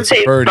word.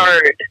 say Birdie.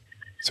 bird.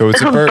 So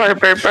it's a bird.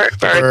 Bird's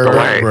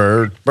the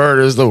word. Bird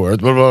is the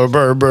word.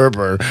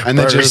 Bird. And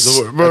then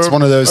just that's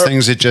one of those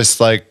things that just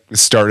like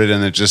started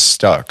and it just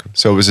stuck.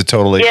 So it was a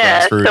totally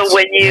Yeah, grassroots. so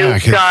when you Yeah,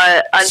 'cause-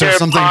 got So under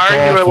something par, you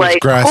golf were was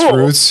like, cool.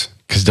 grassroots.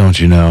 Because don't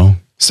you know?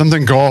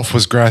 Something golf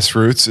was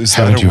grassroots. Is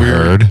Haven't that a you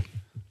weird heard?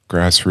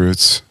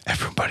 grassroots?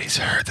 Everybody's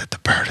heard that the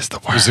bird is the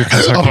word. Is it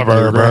Kentucky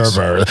bluegrass?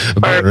 Bird Bird, is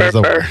the bird,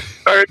 word.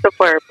 bird, the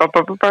word. Bird,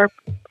 bird, bird.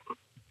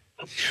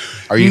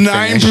 Are you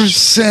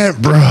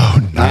 9%, bro.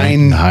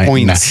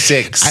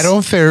 9.6. I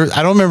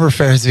don't remember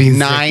Ferris being sick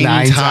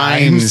Nine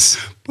times.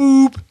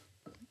 Boop,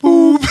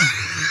 boop.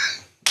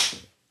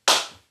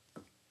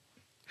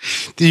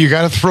 Dude, you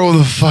got to throw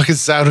the fucking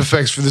sound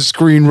effects for the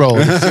screen roll.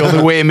 It's the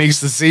only way it makes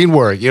the scene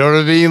work. You know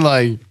what I mean?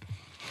 Like,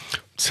 I'm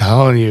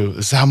telling you,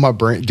 this is how my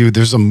brain. Dude,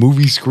 there's a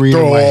movie screen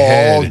in my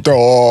head.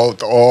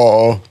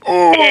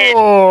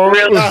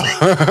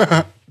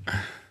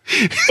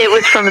 It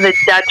was from the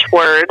Dutch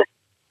word.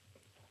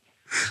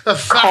 The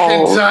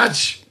fucking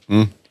touch.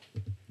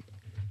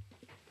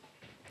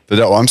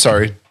 I'm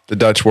sorry. The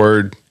Dutch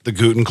word. The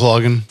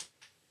Gutenklogen.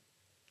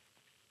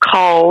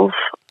 Kolv.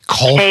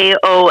 Kolv.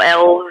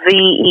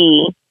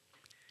 Kolve.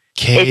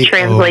 It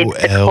translates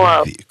to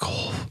club.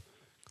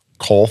 Kolv.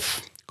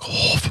 Kolf.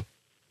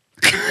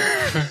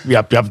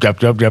 Yep.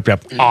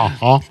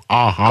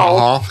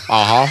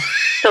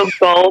 So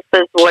golf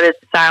is what it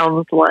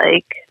sounds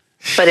like,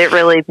 but it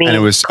really means And it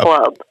was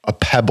club. a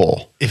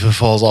pebble, If it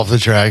falls off the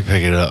track,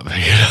 pick it up.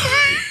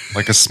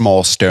 like a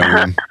small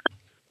stone,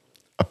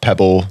 a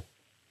pebble,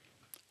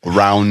 a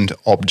round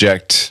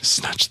object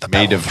Snatch the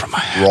made pebble of from my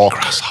hand, rock,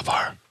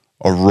 grasshopper.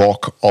 a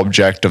rock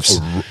object of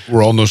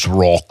We're on this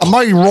rock. a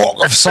mighty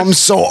rock of some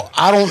sort.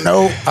 I don't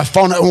know. I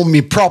found it on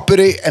my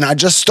property and I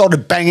just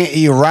started banging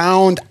it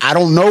around. I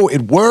don't know.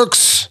 It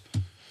works.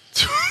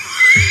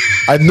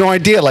 I have no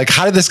idea. Like,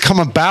 how did this come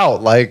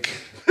about? Like,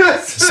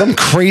 some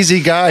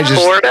crazy guy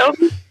just.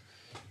 Boredom?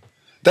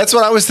 That's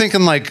what I was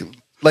thinking. Like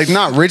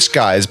not rich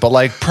guys, but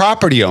like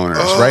property owners,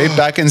 right?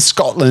 Back in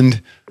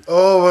Scotland.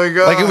 Oh my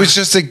god! Like, it was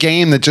just a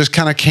game that just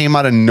kind of came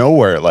out of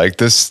nowhere. Like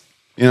this,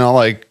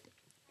 like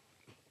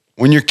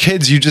when you're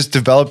kids, you just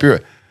develop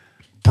your.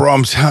 Bro,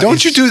 I'm telling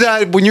Don't you do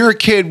that when you're a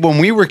kid? When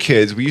we were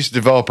kids, we used to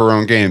develop our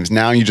own games.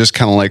 Now you just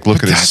kind of like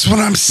look at that's what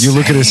I'm You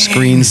look at a saying.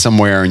 screen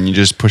somewhere and you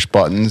just push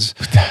buttons.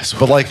 That's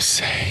what like, I'm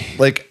saying.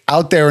 Like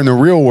out there in the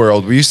real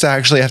world, we used to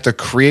actually have to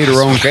create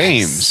our own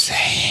games.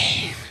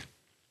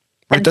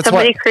 And That's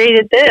somebody why.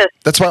 created this.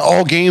 That's why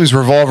all games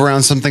revolve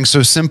around something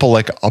so simple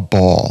like a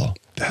ball.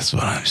 That's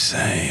what I'm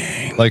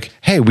saying. Like,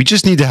 hey, we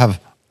just need to have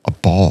a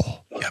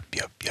ball. Yep.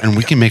 And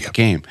we can make a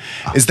game.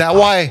 Is that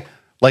why,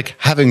 like,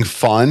 having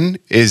fun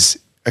is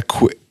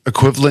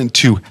equivalent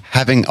to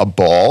having a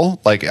ball?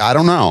 Like, I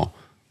don't know.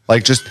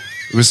 Like, just,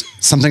 it was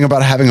something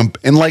about having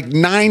and like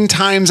 9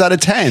 times out of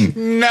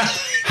 10,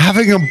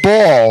 having a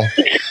ball,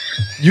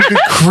 you could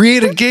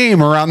create a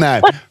game around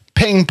that.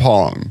 Ping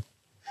pong,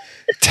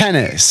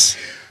 tennis,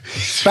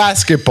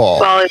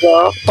 basketball,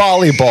 Volleyball.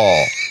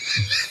 volleyball,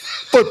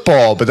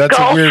 football, but that's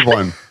Golf. a weird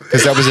one.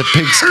 because that was a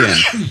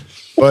pigskin.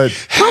 But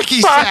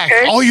Hacky sack.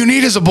 All you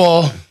need is a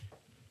ball.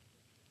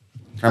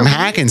 from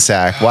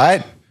Hackensack,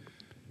 what?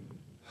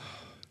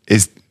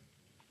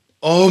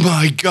 Oh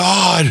my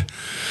God.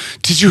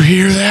 Did you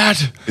hear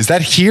that? Is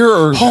that here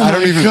or Oh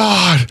my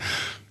God.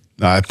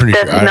 No, I'm pretty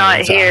That's sure.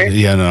 not here.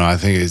 Yeah, no, I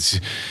think it's.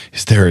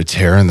 Is there a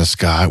tear in the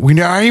sky?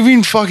 I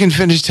even fucking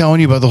finished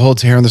telling you about the whole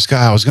tear in the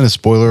sky. I was gonna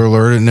spoiler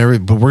alert it and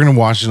everything, but we're gonna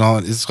watch it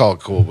on. It's all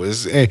cool. But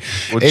it's,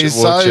 We'll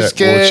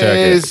check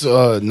it.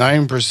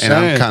 9%. And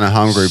I'm kind of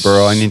hungry,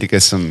 bro. I need to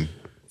get some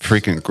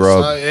freaking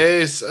grub.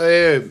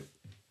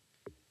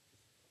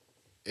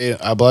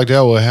 I blacked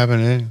out. What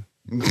happened?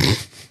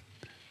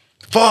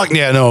 Fuck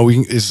yeah, no.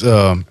 It's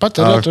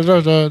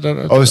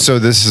Oh, so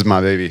this is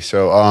my baby.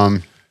 So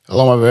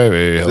hello, my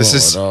baby.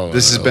 Hello,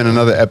 this has been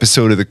another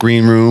episode of the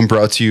Green Room,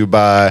 brought to you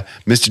by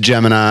Mr.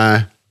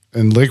 Gemini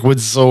and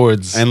Liquid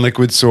Swords and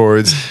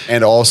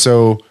and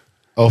also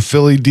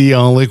Philly D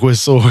on Liquid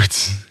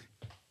Swords,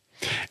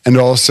 and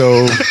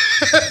also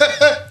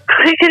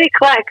Clickety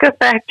clack, a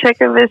fact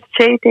check of Miss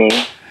Chafing.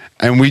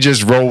 and we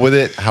just roll with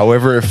it.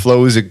 However it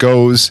flows, it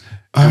goes,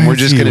 and we're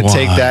just gonna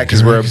take that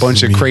because we're a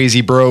bunch of crazy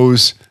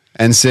bros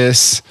and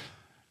sis.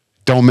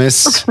 Don't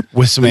miss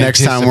with some the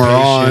next time we're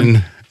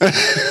on.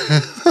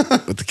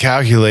 With the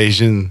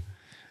calculation,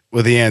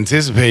 with the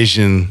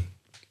anticipation,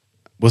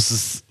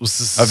 what's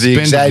the of the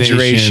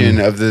exaggeration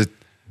of the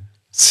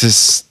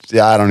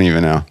I don't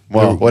even know.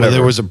 Well, whatever.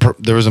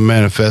 There was a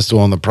manifesto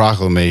on the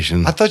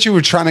proclamation. I thought you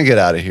were trying to get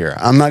out of here.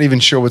 I'm not even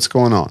sure what's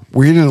going on.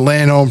 We didn't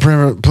land on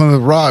Plymouth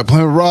Rock.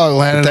 Plymouth Rock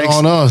landed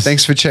on us.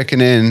 Thanks for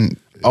checking in.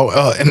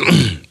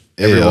 And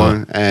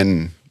everyone.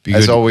 And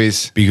as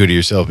always, be good to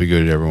yourself. Be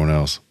good to everyone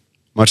else.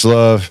 Much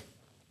love.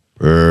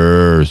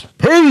 Peace.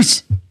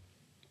 Peace.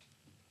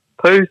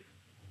 Peace.